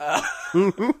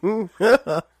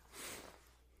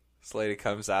 This lady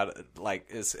comes out, like,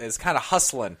 is kind of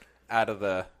hustling out of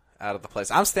the place.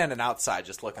 I'm standing outside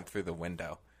just looking through the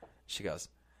window. She goes,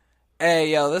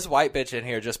 hey, yo, this white bitch in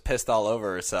here just pissed all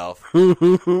over herself.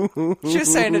 She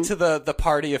was saying it to the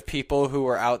party of people who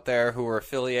were out there who were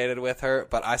affiliated with her,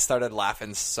 but I started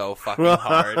laughing so fucking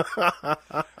hard.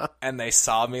 And they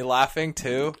saw me laughing,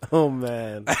 too. Oh,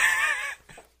 man.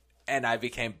 And I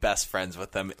became best friends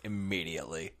with them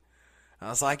immediately. I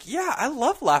was like, yeah, I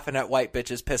love laughing at white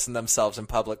bitches pissing themselves in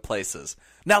public places.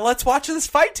 Now let's watch this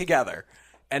fight together.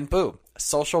 And boom, a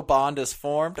social bond is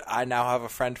formed. I now have a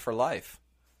friend for life.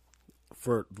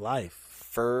 For life.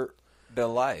 For the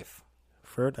life.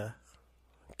 For the.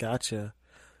 Gotcha.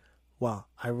 Wow,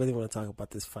 I really want to talk about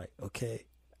this fight, okay?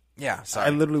 Yeah, sorry. I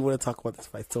literally want to talk about this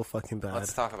fight so fucking bad.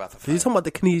 Let's talk about the fight. You're talking about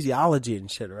the kinesiology and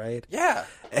shit, right? Yeah.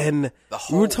 And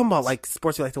we were talking about, like,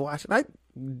 sports we like to watch. And I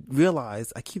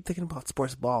realized, I keep thinking about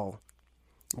sports ball.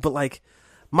 But, like,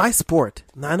 my sport,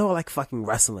 now I know I like fucking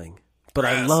wrestling. But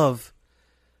I love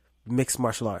mixed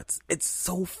martial arts. It's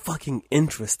so fucking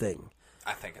interesting.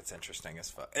 I think it's interesting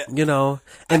as fuck. You know?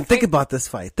 And think about this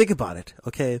fight. Think about it,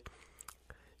 okay?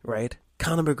 Right?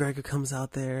 Conor McGregor comes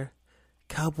out there.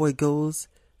 Cowboy goes...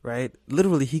 Right?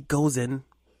 Literally, he goes in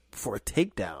for a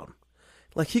takedown.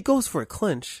 Like, he goes for a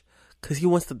clinch because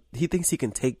he thinks he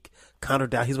can take Conor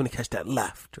down. He's going to catch that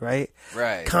left, right?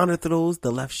 Right. Conor throws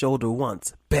the left shoulder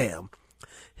once. Bam.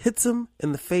 Hits him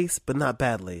in the face, but not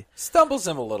badly. Stumbles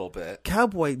him a little bit.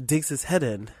 Cowboy digs his head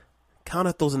in.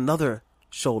 Conor throws another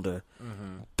shoulder.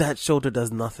 Mm-hmm. That shoulder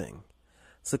does nothing.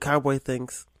 So Cowboy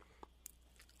thinks,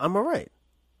 I'm all right.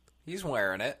 He's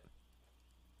wearing it.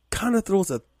 Conor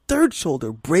throws a third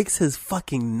shoulder, breaks his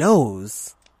fucking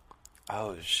nose.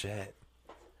 Oh, shit.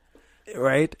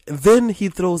 Right? Then he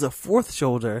throws a fourth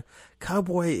shoulder.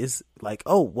 Cowboy is like,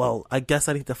 oh, well, I guess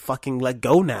I need to fucking let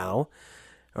go now.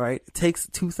 All right? Takes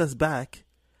 2 steps back.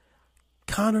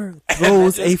 Conor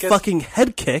throws fucking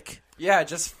head kick. Yeah,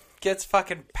 just gets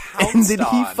fucking pounced and then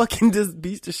on. He fucking just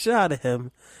beats the shit out of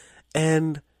him.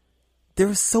 And there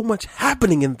was so much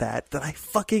happening in that I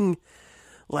fucking,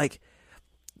 like...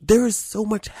 There is so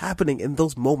much happening in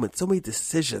those moments, so many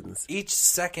decisions. Each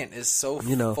second is so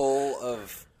full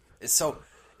of, it's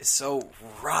so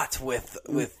wrought with.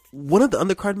 One of the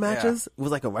undercard matches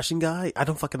was like a Russian guy. I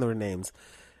don't fucking know their names,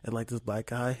 and like this black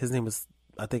guy, his name was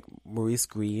I think Maurice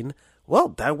Green. Well,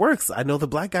 that works. I know the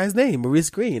black guy's name,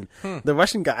 Maurice Green. The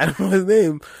Russian guy, I don't know his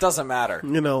name. Doesn't matter,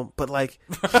 but like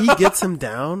he gets him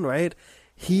down, right?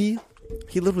 He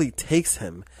literally takes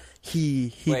him.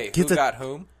 Wait, who got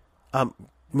whom?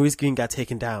 Maurice Green got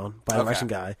taken down by a Russian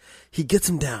guy. He gets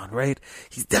him down, right?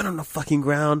 He's down on the fucking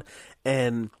ground,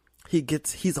 and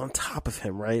he's on top of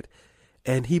him, right?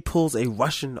 And he pulls a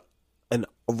Russian,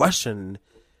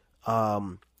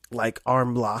 like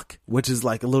arm lock, which is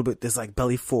like a little bit, this like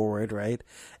belly forward, right?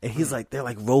 And he's like, they're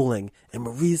like rolling, and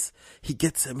Maurice, he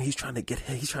gets him, he's trying to get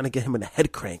him in a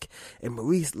head crank, and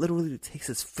Maurice literally takes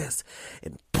his fist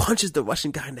and punches the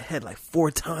Russian guy in the head like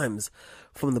 4 times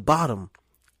from the bottom.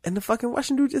 And the fucking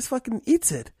Russian dude just fucking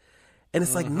eats it. And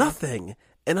it's like nothing.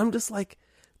 And I'm just like,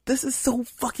 this is so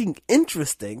fucking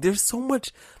interesting. There's so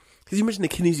much, because you mentioned the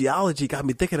kinesiology got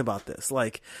me thinking about this.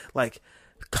 Like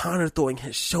Conor throwing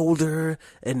his shoulder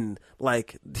and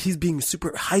like he's being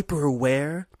super hyper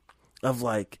aware of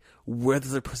like where the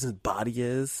other person's body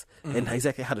is and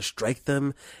exactly how to strike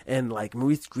them. And like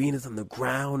Maurice Green is on the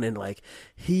ground and like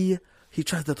he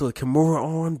tries to throw a Kimura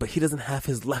on, but he doesn't have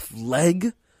his left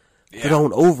leg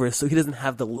thrown over, so he doesn't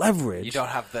have the leverage. You don't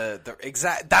have the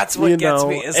exact. That's what gets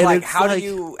me. Is like, how do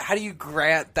you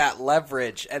grant that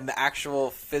leverage and the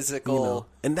actual physical?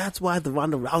 And that's why the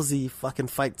Ronda Rousey fucking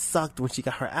fight sucked when she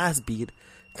got her ass beat,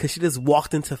 because she just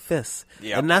walked into fists.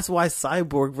 Yep. And that's why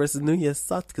Cyborg versus Nunez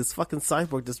sucked, because fucking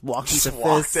Cyborg just walked into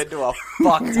a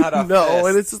fuck ton of fists.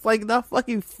 And it's just like not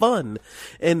fucking fun.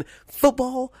 And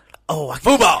football,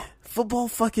 football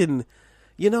fucking,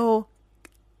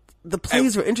 the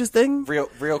plays were interesting.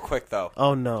 Real quick though.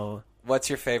 Oh no. What's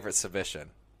your favorite submission?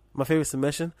 My favorite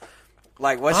submission?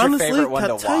 Like, what's your favorite one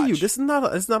to watch? Tell you, it's not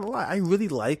a lie. I really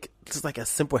like just like a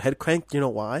simple head crank. You know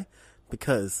why?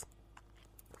 Because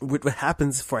what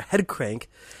happens for a head crank?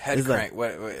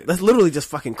 Wait. That's literally just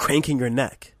fucking cranking your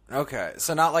neck. Okay,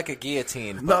 so not like a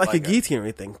guillotine. Not like a guillotine or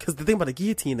anything. Because the thing about a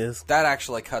guillotine is that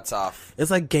actually cuts off.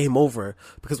 It's like game over.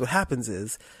 Because what happens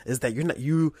is that you're not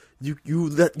you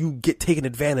get taken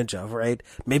advantage of, right?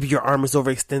 Maybe your arm is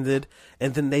overextended,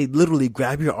 and then they literally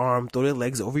grab your arm, throw their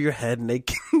legs over your head, and they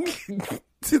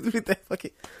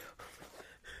fucking.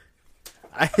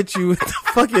 I hit you with the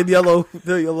fucking yellow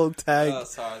tag. Oh,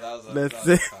 sorry, that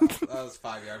was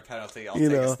 5-yard penalty. I'll take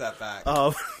a step back.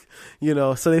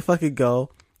 So they fucking go.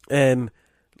 And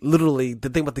literally, the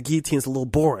thing about the guillotine is a little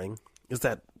boring. Is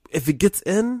that if it gets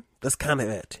in, that's kind of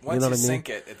it. Once you sink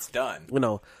it, it's done.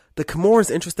 The Kimura is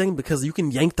interesting because you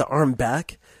can yank the arm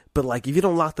back, but like if you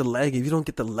don't lock the leg, if you don't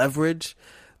get the leverage,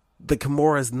 the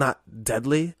Kimura is not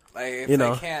deadly. Like if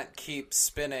they can't keep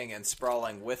spinning and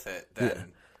sprawling with it,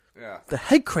 then yeah. The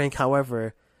head crank,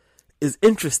 however, is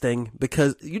interesting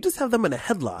because you just have them in a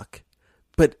headlock.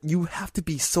 But you have to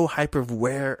be so hyper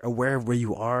aware of where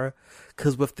you are.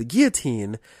 Because with the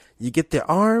guillotine, you get their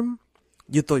arm,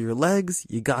 you throw your legs,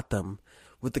 you got them.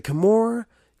 With the Kimura,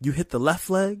 you hit the left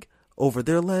leg over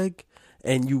their leg,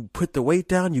 and you put the weight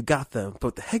down, you got them. But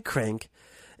with the head crank,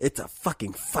 it's a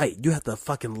fucking fight. You have to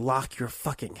fucking lock your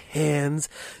fucking hands.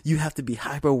 You have to be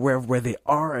hyper aware of where they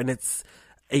are, and it's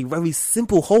a very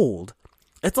simple hold.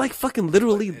 It's like fucking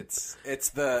literally. It's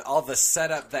all the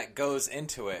setup that goes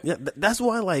into it. Yeah, that's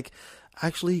why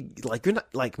you're not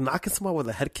like knocking someone with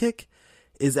a head kick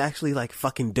is actually like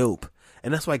fucking dope,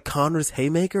 and that's why Connor's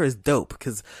haymaker is dope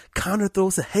because Connor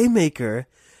throws a haymaker,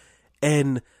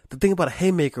 and the thing about a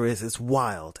haymaker is it's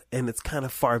wild and it's kind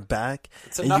of far back.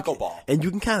 It's a knuckleball, and you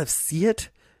can kind of see it.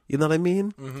 You know what I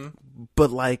mean? Mm-hmm.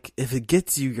 But like, if it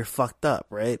gets you, you're fucked up,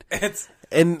 right?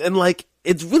 And like,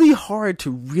 it's really hard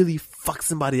to really fuck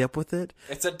somebody up with it.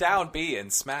 It's a down B in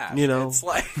Smash. It's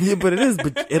like yeah, but it is.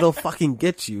 But it'll fucking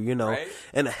get you, Right?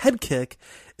 And a head kick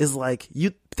is like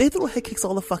they throw head kicks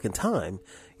all the fucking time.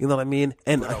 You know what I mean?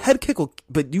 And a head kick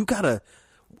but you gotta,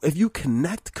 if you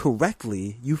connect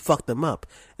correctly, you fuck them up.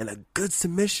 And a good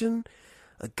submission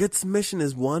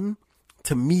is one,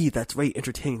 to me, that's very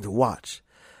entertaining to watch.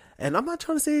 And I'm not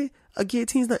trying to say a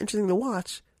guillotine's not interesting to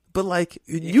watch, but like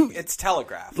it's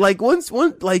telegraphed. Like one,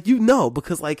 like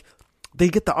because like they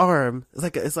get the arm.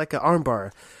 It's like an arm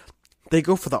bar. They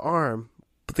go for the arm,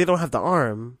 but they don't have the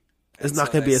arm. It's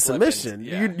not going to be a submission.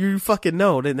 You fucking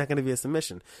know they're not going to be a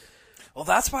submission. Well,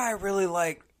 that's why I really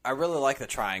like the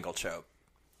triangle choke.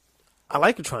 I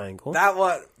like a triangle. That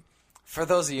one, for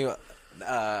those of you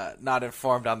not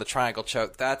informed on the triangle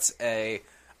choke, that's I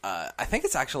think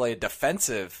it's actually a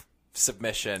defensive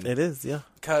submission. It is, yeah.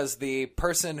 Because the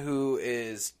person who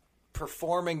is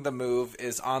performing the move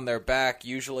is on their back,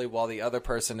 usually while the other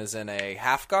person is in a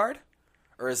half guard?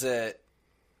 Or is it...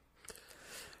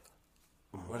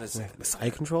 What is it?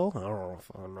 Side control? I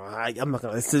don't know. I'm not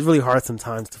gonna... It's really hard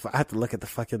sometimes. I have to look at the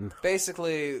fucking...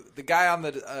 Basically, the guy on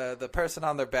the person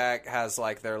on their back has,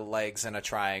 like, their legs in a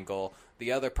triangle.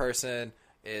 The other person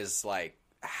is, like,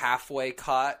 halfway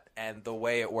caught, and the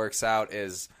way it works out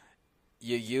is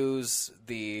you use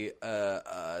the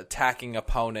attacking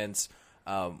opponent's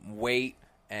weight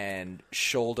and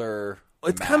shoulder.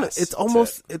 It's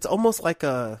almost like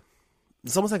an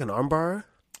armbar.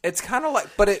 It's kind of like,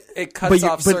 but it cuts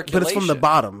off circulation. But it's from the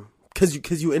bottom because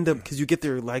you get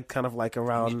their leg kind of like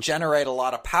around. You generate a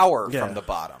lot of power from the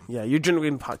bottom. Yeah, you're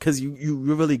generating power because you're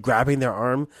really grabbing their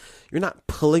arm. You're not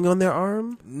pulling on their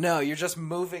arm. No, you're just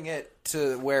moving it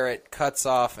to where it cuts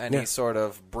off any sort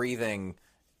of breathing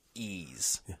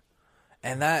ease. Yeah.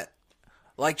 And that,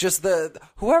 like, just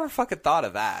whoever fucking thought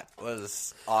of that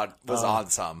was on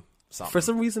something. For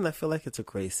some reason, I feel like it's a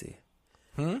Gracie.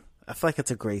 I feel like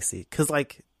it's a Gracie because,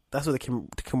 like, that's where the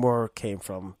Kimura came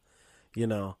from,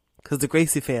 Because the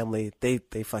Gracie family, they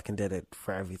fucking did it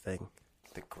for everything.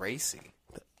 The Gracie.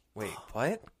 Wait,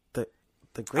 what?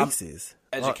 The Gracies.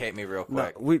 Educate me real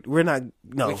quick. No, we're not.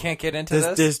 No, we can't get into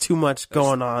this. There's too much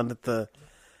going on at the,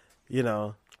 you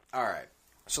know. All right.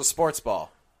 So sports ball.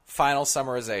 Final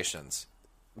summarizations.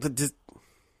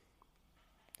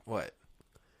 What?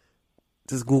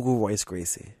 Just Google Royce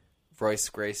Gracie. Royce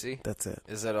Gracie. That's it.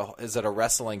 Is it a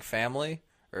wrestling family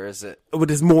or is it? But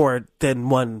there's more than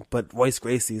one. But Royce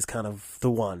Gracie is kind of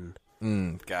the one.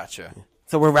 Gotcha.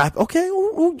 So we're rapping. Okay,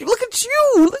 look at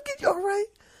you. Look at you. All right.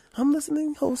 I'm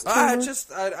listening, host. I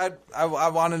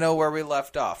want to know where we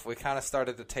left off. We kind of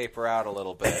started to taper out a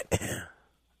little bit.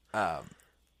 I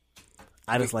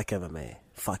just like MMA.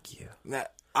 Fuck you.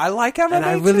 I like MMA, and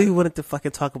I really wanted to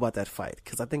fucking talk about that fight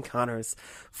because I think Connor's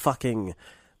fucking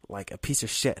like a piece of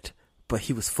shit, but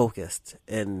he was focused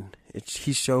and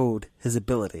he showed his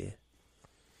ability.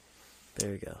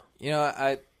 There you go. You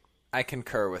know, I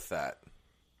concur with that.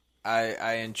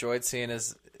 I enjoyed seeing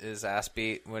his ass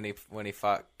beat when he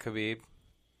fought Khabib.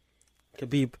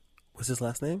 Khabib, what's his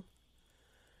last name?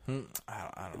 I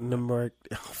don't know.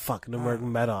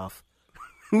 Nurmagomedov.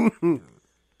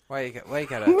 Why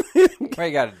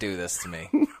you gotta do this to me?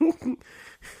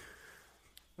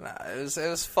 It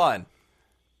was fun,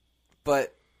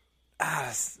 but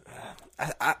I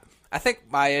think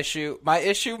my issue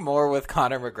more with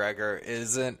Conor McGregor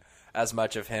isn't as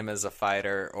much of him as a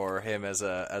fighter or him as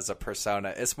a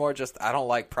persona. It's more just I don't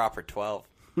like proper 12.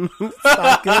 It's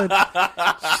not good.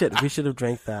 Shit, we should have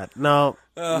drank that. No,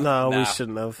 we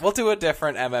shouldn't have. We'll do a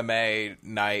different MMA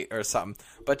night or something.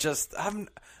 But just I'm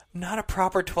not a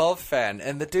proper 12 fan,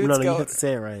 and the dudes No, go. you have to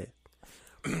say it right.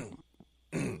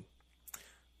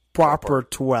 Proper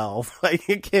 12. Like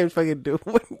you can't fucking do it.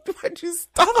 Why'd you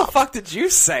stop? How the fuck did you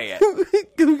say it? We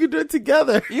can do it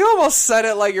together. You almost said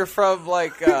it like you're from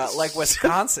like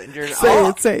Wisconsin. You're say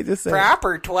it. Just say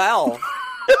proper 12.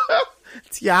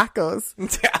 Tiacos.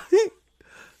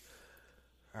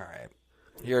 All right,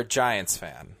 you're a Giants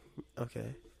fan.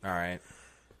 Okay. All right,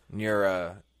 you're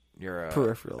a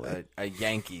peripherally a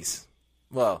Yankees.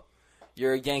 Well,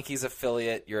 you're a Yankees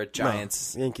affiliate. You're a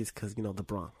Giants. No, Yankees because the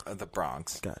Bronx. The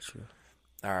Bronx. Got you.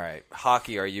 All right,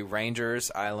 hockey. Are you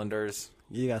Rangers, Islanders?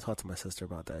 You gotta talk to my sister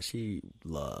about that. She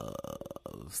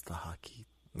loves the hockey.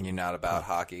 You're not about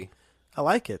hockey. I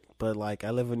like it, but like I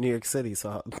live in New York City,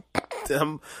 so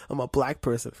I'm a black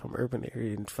person from urban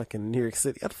area in fucking New York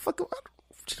City. I don't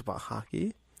shit about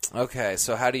hockey. Okay,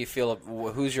 so how do you feel?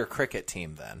 Who's your cricket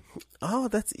team then? Oh,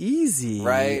 that's easy,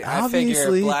 right? Obviously, I figure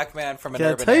a black man from an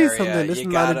urban tell you area. Something. This is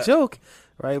not a joke,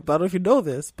 right? But I don't know if you know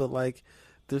this, but like,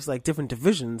 there's like different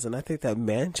divisions, and I think that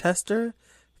Manchester,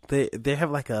 they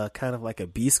have like a kind of like a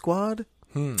B squad.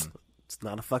 It's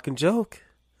not a fucking joke.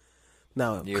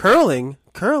 Now curling.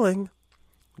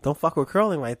 Don't fuck with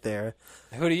curling right there.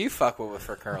 Who do you fuck with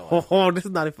for curling? Oh, this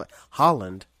is not even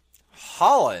Holland.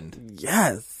 Holland?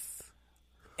 Yes.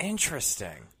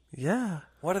 Interesting. Yeah.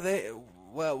 What are they?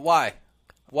 Well, why?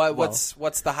 What's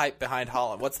the hype behind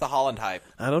Holland? What's the Holland hype?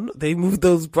 I don't know. They move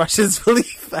those brushes really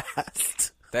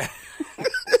fast.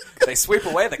 They sweep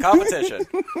away the competition.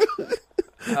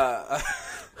 All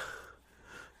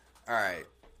right.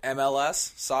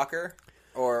 MLS, soccer?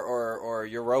 Or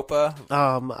Europa?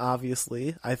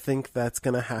 Obviously, I think that's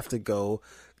gonna have to go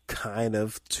kind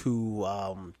of to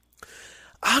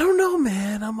I don't know,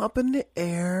 man. I'm up in the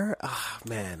air.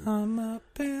 Man. I'm up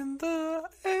in the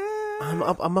air.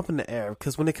 I'm up in the air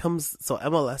because when it comes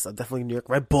MLS, I'm definitely New York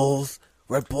Red Bulls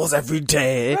every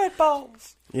day. Red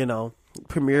Bulls.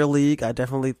 Premier League, I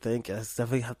definitely think it's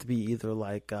definitely have to be either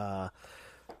like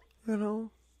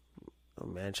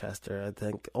Manchester, I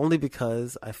think, only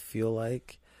because I feel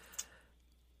like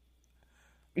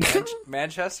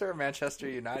Manchester or Manchester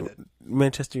United?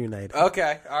 Manchester United.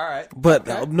 Okay, all right. But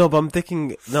okay. but I'm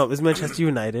thinking it's Manchester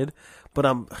United. But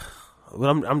I'm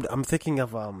thinking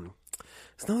of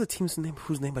it's another team's name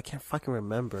whose name I can't fucking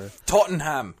remember.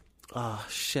 Tottenham. Oh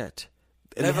shit.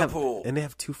 And Liverpool. They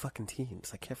have two fucking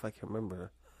teams. I can't fucking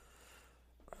remember.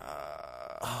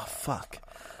 Oh fuck.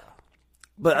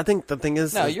 But I think the thing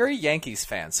is... No, you're a Yankees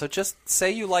fan, so just say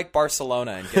you like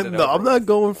Barcelona and get it No, over I'm not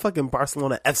going fucking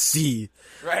Barcelona FC.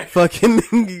 Right.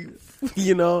 Fucking,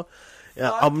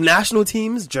 national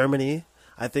teams, Germany.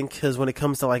 I think because when it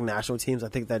comes to like national teams, I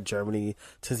think that Germany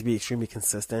tends to be extremely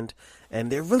consistent.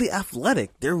 And they're really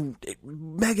athletic. They're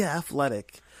mega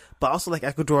athletic. But I also like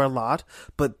Ecuador a lot.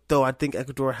 But though I think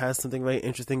Ecuador has something very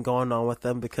interesting going on with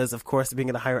them because, of course, being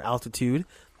at a higher altitude...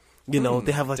 You know,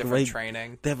 they have like different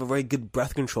training. They have a very good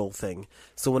breath control thing.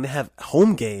 So when they have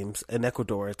home games in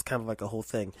Ecuador, it's kind of like a whole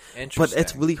thing. Interesting. But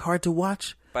it's really hard to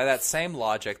watch. By that same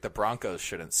logic, the Broncos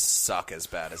shouldn't suck as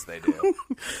bad as they do.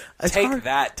 It's Take hard.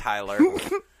 that, Tyler.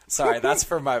 Sorry, that's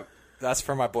for my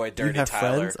boy Dirty You have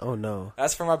Tyler. friends? Oh no.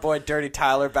 That's for my boy Dirty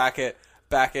Tyler back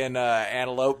in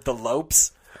Antelope, the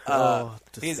Lopes.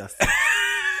 Disgusting.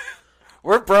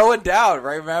 We're broing down,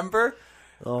 right? Remember?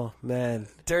 Oh man.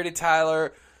 Dirty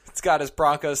Tyler. He's got his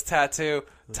Broncos tattoo.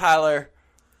 Tyler,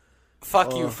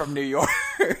 fuck you from New York.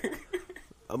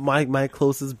 My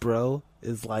closest bro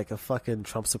is like a fucking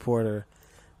Trump supporter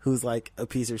who's like a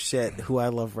piece of shit who I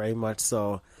love very much.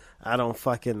 So I don't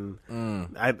fucking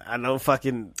I don't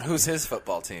fucking Who's his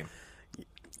football team?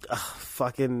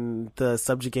 fucking the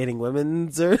subjugating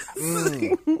women's or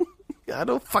I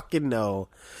don't fucking know.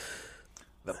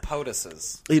 The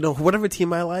POTUSes. You know, whatever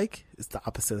team I like is the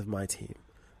opposite of my team.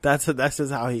 That's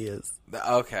just how he is.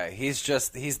 Okay, he's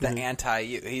the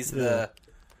anti-you. He's the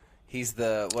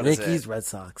what is it? Yankees, Red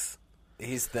Sox.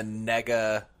 He's the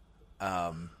nega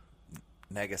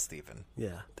Steven.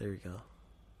 Yeah, there you go.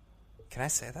 Can I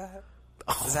say that?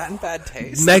 Is that in bad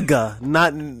taste? Nega,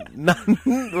 not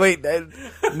wait,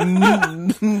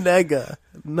 nega,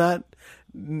 not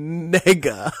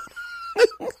nega.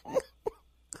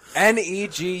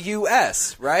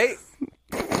 Negus, right?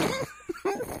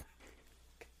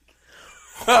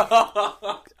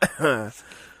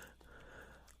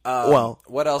 Well,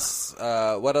 what else?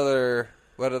 What other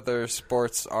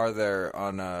sports are there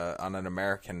on an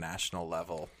American national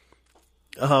level?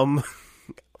 I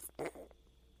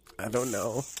don't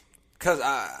know. Cause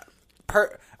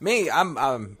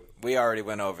we already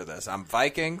went over this. I'm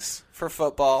Vikings for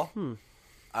football.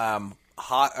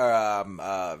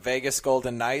 Vegas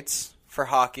Golden Knights for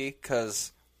hockey.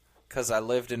 Cause I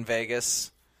lived in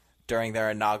Vegas during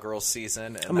their inaugural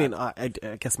season. And I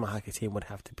guess my hockey team would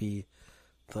have to be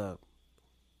the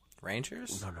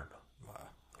Rangers. No.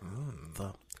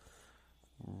 The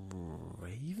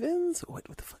Ravens? What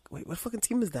the fuck? Wait, what fucking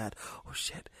team is that? Oh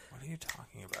shit! What are you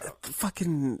talking about?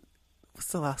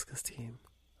 What's Alaska's team?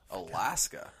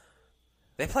 Alaska.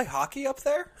 They play hockey up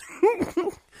there?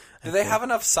 Do they have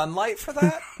enough sunlight for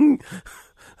that?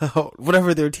 Oh,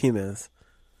 whatever their team is.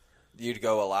 You'd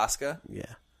go Alaska?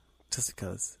 Yeah, just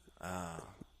because. I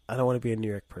don't want to be a New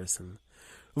York person.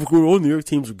 All New York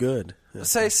teams are good. Let's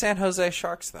say San Jose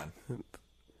Sharks then.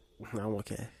 I'm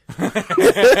okay.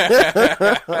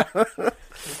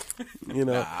 You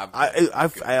know, Nah,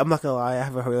 I'm not gonna lie. I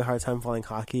have a really hard time following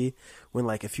hockey. When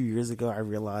like a few years ago, I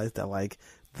realized that like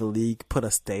the league put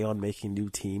a stay on making new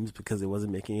teams because it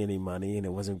wasn't making any money and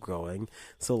it wasn't growing.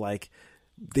 So like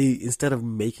they instead of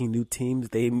making new teams,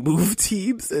 they move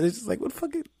teams, and it's just like what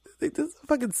fucking. Like, this is a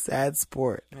fucking sad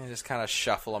sport. You just kind of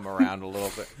shuffle them around a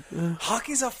little bit.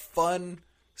 Hockey's a fun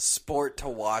sport to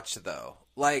watch, though.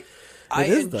 Like, I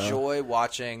enjoy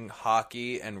watching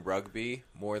hockey and rugby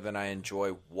more than I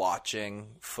enjoy watching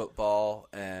football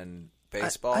and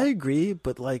baseball. I agree,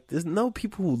 but like, there's no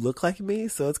people who look like me,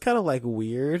 so it's kind of like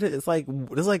weird. It's like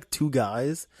there's like two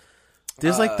guys.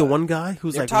 There's like the one guy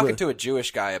who's You're like talking to a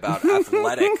Jewish guy about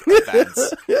athletic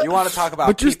events. You want to talk about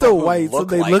but you're people still who white, so look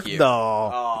they like look you.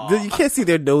 no. You can't see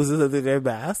their noses under their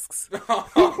masks.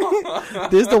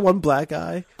 There's the one black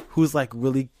guy who's like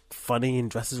really funny and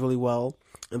dresses really well,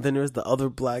 and then there's the other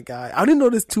black guy. I didn't know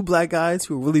there's two black guys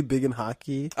who are really big in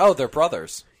hockey. Oh, they're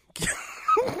brothers.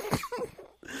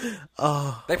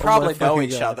 They probably know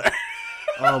each other.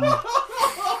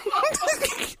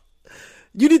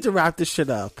 You need to wrap this shit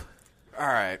up. All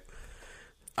right.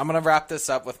 I'm going to wrap this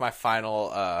up with my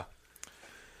final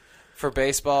for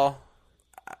baseball.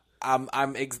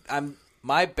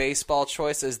 My baseball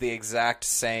choice is the exact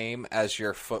same as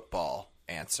your football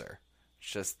answer.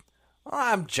 It's just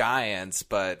I'm Giants,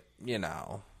 but you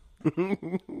know.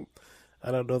 I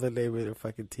don't know the name of their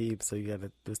fucking team, so you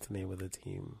gotta just the name of the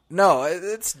team. No,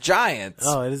 it's Giants.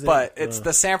 Oh, it is. But it's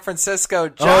the San Francisco Oh,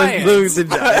 Giants. it's the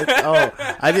Giants. Oh,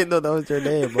 I didn't know that was their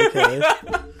name. Okay.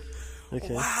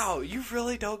 Okay. Wow, you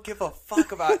really don't give a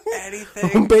fuck about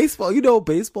anything. Baseball, you know,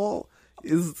 baseball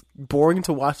is boring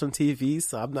to watch on TV,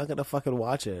 so I'm not gonna fucking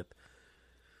watch it.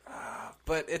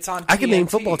 But it's on TNT. I can name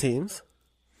football teams.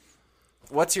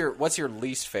 What's your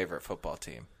least favorite football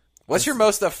team? What's your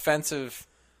most offensive?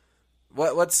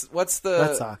 What's the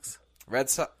Red Sox? Red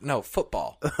Sox? No,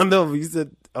 football. No, you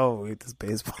said. Oh wait, this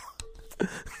baseball.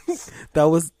 that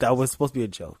was supposed to be a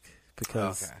joke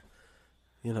because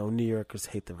you know New Yorkers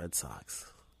hate the Red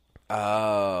Sox.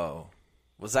 Oh,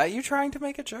 was that you trying to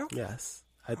make a joke? Yes,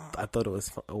 I thought it was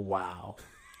fun. Oh, wow.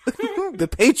 The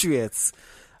Patriots.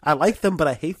 I like them, but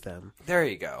I hate them. There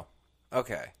you go.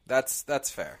 Okay, that's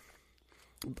fair.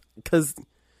 Because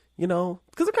they're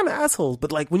kind of assholes.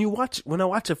 But like when I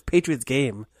watch a Patriots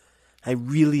game, I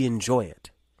really enjoy it.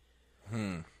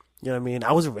 You know what I mean?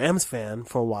 I was a Rams fan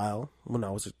for a while when I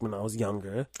was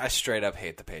younger. I straight up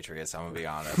hate the Patriots. I'm gonna be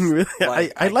honest. Really?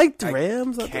 Like, I liked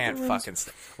Rams. I can't fucking.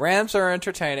 Rams are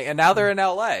entertaining, and now they're in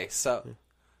LA. So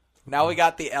now we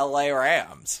got the LA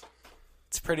Rams.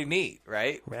 It's pretty neat,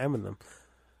 right? Ramming them.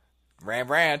 Ram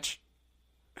Ranch.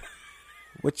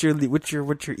 What's your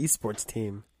esports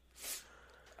team?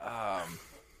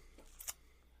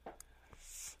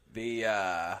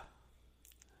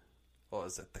 What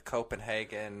was it? The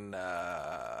Copenhagen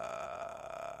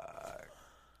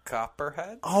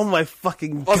Copperhead? Oh my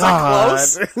fucking was god!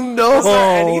 Was that close? No, was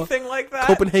there anything like that?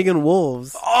 Copenhagen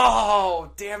Wolves.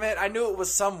 Oh damn it! I knew it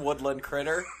was some woodland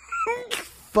critter.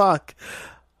 Fuck.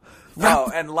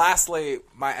 Oh, and lastly,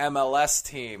 my MLS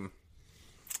team.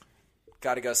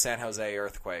 Got to go San Jose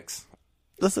Earthquakes.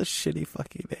 That's a shitty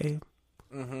fucking name.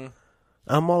 Mm-hmm.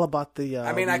 I'm all about the.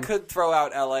 I mean, I could throw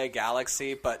out LA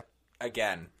Galaxy, but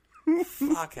again,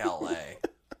 fuck LA.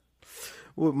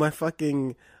 With my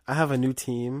fucking, I have a new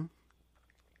team.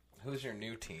 Who's your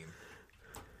new team?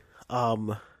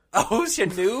 Oh, who's your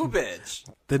new bitch?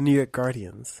 The New York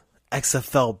Guardians.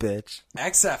 XFL, bitch.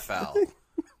 XFL.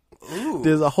 Ooh.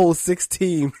 There's a whole 6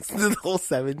 teams. There's a whole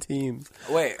 7 teams.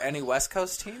 Wait, any West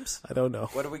Coast teams? I don't know.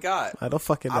 What do we got? I don't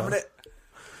fucking know.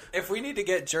 If we need to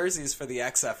get jerseys for the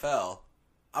XFL,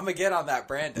 I'm gonna get on that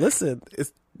branding. Listen,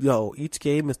 each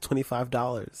game is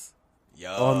 $25.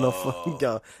 Yo. On the fucking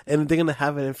go. And they're gonna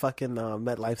have it in fucking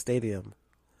MetLife Stadium.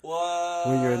 What?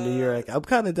 When you're in New York. I'm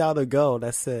kinda down to go,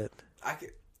 that's it.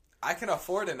 I can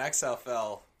afford an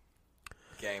XFL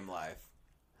game live.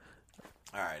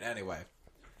 Alright, anyway.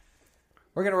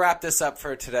 We're gonna wrap this up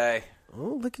for today.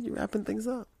 Oh, look at you wrapping things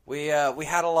up. We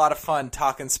had a lot of fun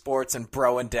talking sports and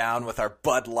broing down with our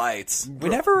Bud Lights. We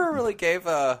never really gave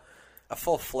a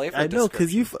full flavor. I know,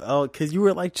 because you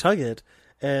were like chug it,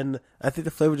 and I think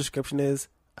the flavor description is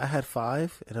I had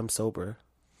 5 and I'm sober.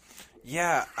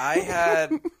 Yeah, I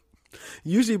had.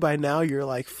 Usually by now you're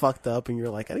like fucked up and you're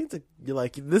like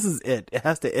this is it. It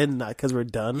has to end, not because we're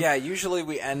done. Yeah, usually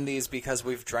we end these because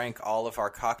we've drank all of our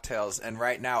cocktails, and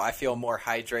right now I feel more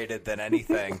hydrated than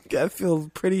anything. I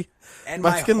feel pretty. And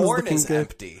my skin horn is good.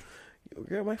 empty.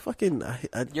 Yeah, my fucking.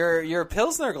 Your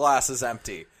Pilsner glass is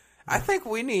empty. I think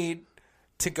we need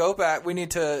to go back. We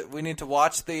need to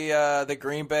watch the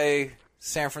Green Bay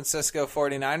San Francisco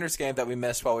 49ers game that we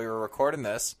missed while we were recording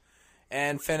this.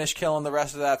 And finish killing the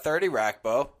rest of that 30 rack,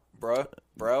 bud.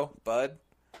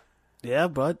 Yeah,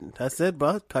 bud. That's it,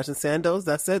 bud. Touching Sandos.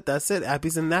 That's it.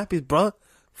 Appies and nappies, bro.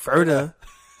 Ferda.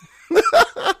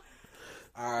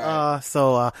 All right.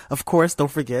 So, of course, don't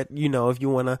forget, if you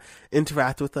want to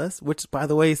interact with us, which, by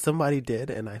the way, somebody did,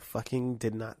 and I fucking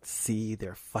did not see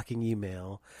their fucking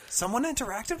email. Someone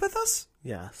interacted with us?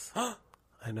 Yes.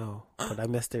 I know, but I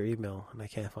missed their email and I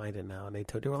can't find it now. And they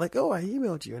were like, "Oh, I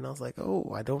emailed you," and I was like,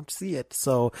 "Oh, I don't see it."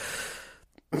 So,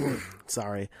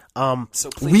 sorry. So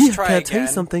please try can I again. tell you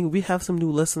something? We have some new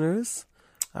listeners.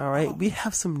 All right, we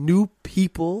have some new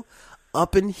people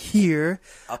up in here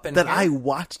I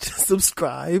watched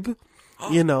subscribe.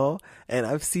 And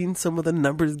I've seen some of the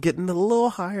numbers getting a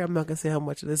little higher. I'm not gonna say how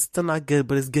much it is. It's still not good,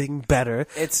 but it's getting better.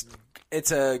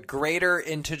 It's a greater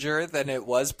integer than it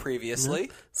was previously.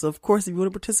 Yeah. So, of course, if you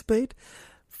want to participate,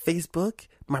 Facebook,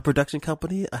 my production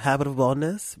company, A Habit of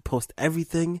Wellness, post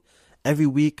everything every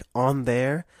week on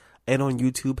there, and on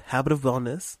YouTube, Habit of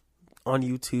Wellness on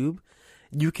YouTube.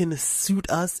 You can shoot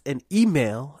us an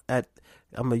email I'm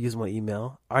going to use my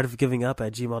email,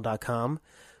 artofgivingup@gmail.com,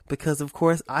 because, of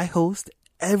course, I host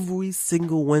every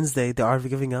single Wednesday The Art of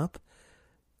Giving Up.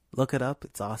 Look it up.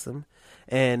 It's awesome.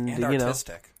 And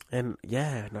artistic. And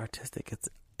artistic. It's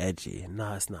edgy.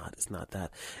 No, it's not. It's not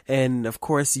that. And of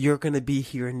course, you're going to be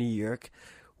here in New York.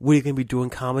 We're going to be doing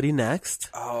comedy next.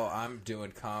 Oh, I'm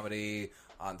doing comedy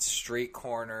on street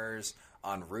corners,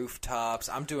 on rooftops.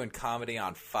 I'm doing comedy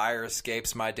on fire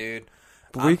escapes, my dude.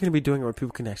 But where are you going to be doing it where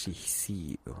people can actually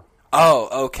see you?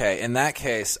 Oh, okay. In that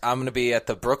case, I'm going to be at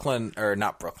the Broadway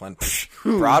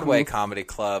Comedy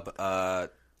Club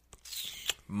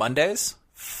Mondays,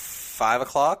 5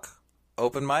 o'clock.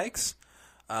 Open mics.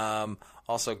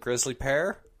 Also, Grizzly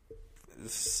Pear.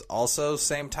 Also,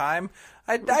 same time.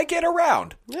 I get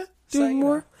around. Yeah, doing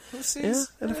more. Who sees? Yeah,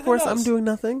 and of course, I'm doing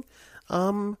nothing.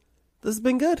 This has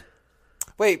been good.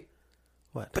 Wait.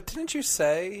 What? But didn't you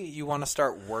say you want to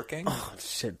start working? Oh,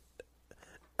 shit.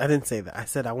 I didn't say that. I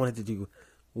said I wanted to do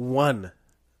one.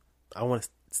 I want to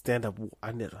stand up.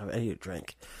 I need to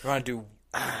drink. You want to do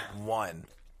one?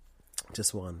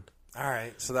 Just one. All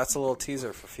right, so that's a little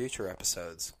teaser for future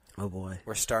episodes. Oh boy.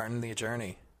 We're starting the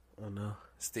journey. Oh no.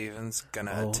 Steven's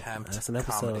gonna attempt that's an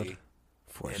episode. comedy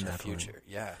in the future.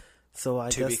 Yeah. So I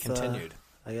To guess be continued.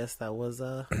 I guess that was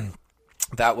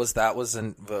That was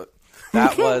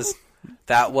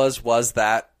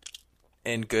that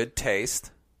in good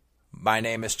taste. My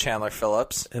name is Chandler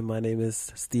Phillips, and my name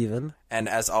is Steven. and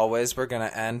as always, we're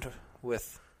gonna end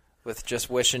with just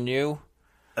wishing you.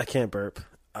 I can't burp.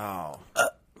 Oh,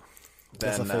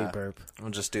 That's a then fake burp.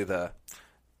 we'll just do the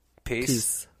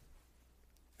peace.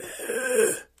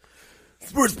 Peace.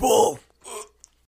 Sports ball.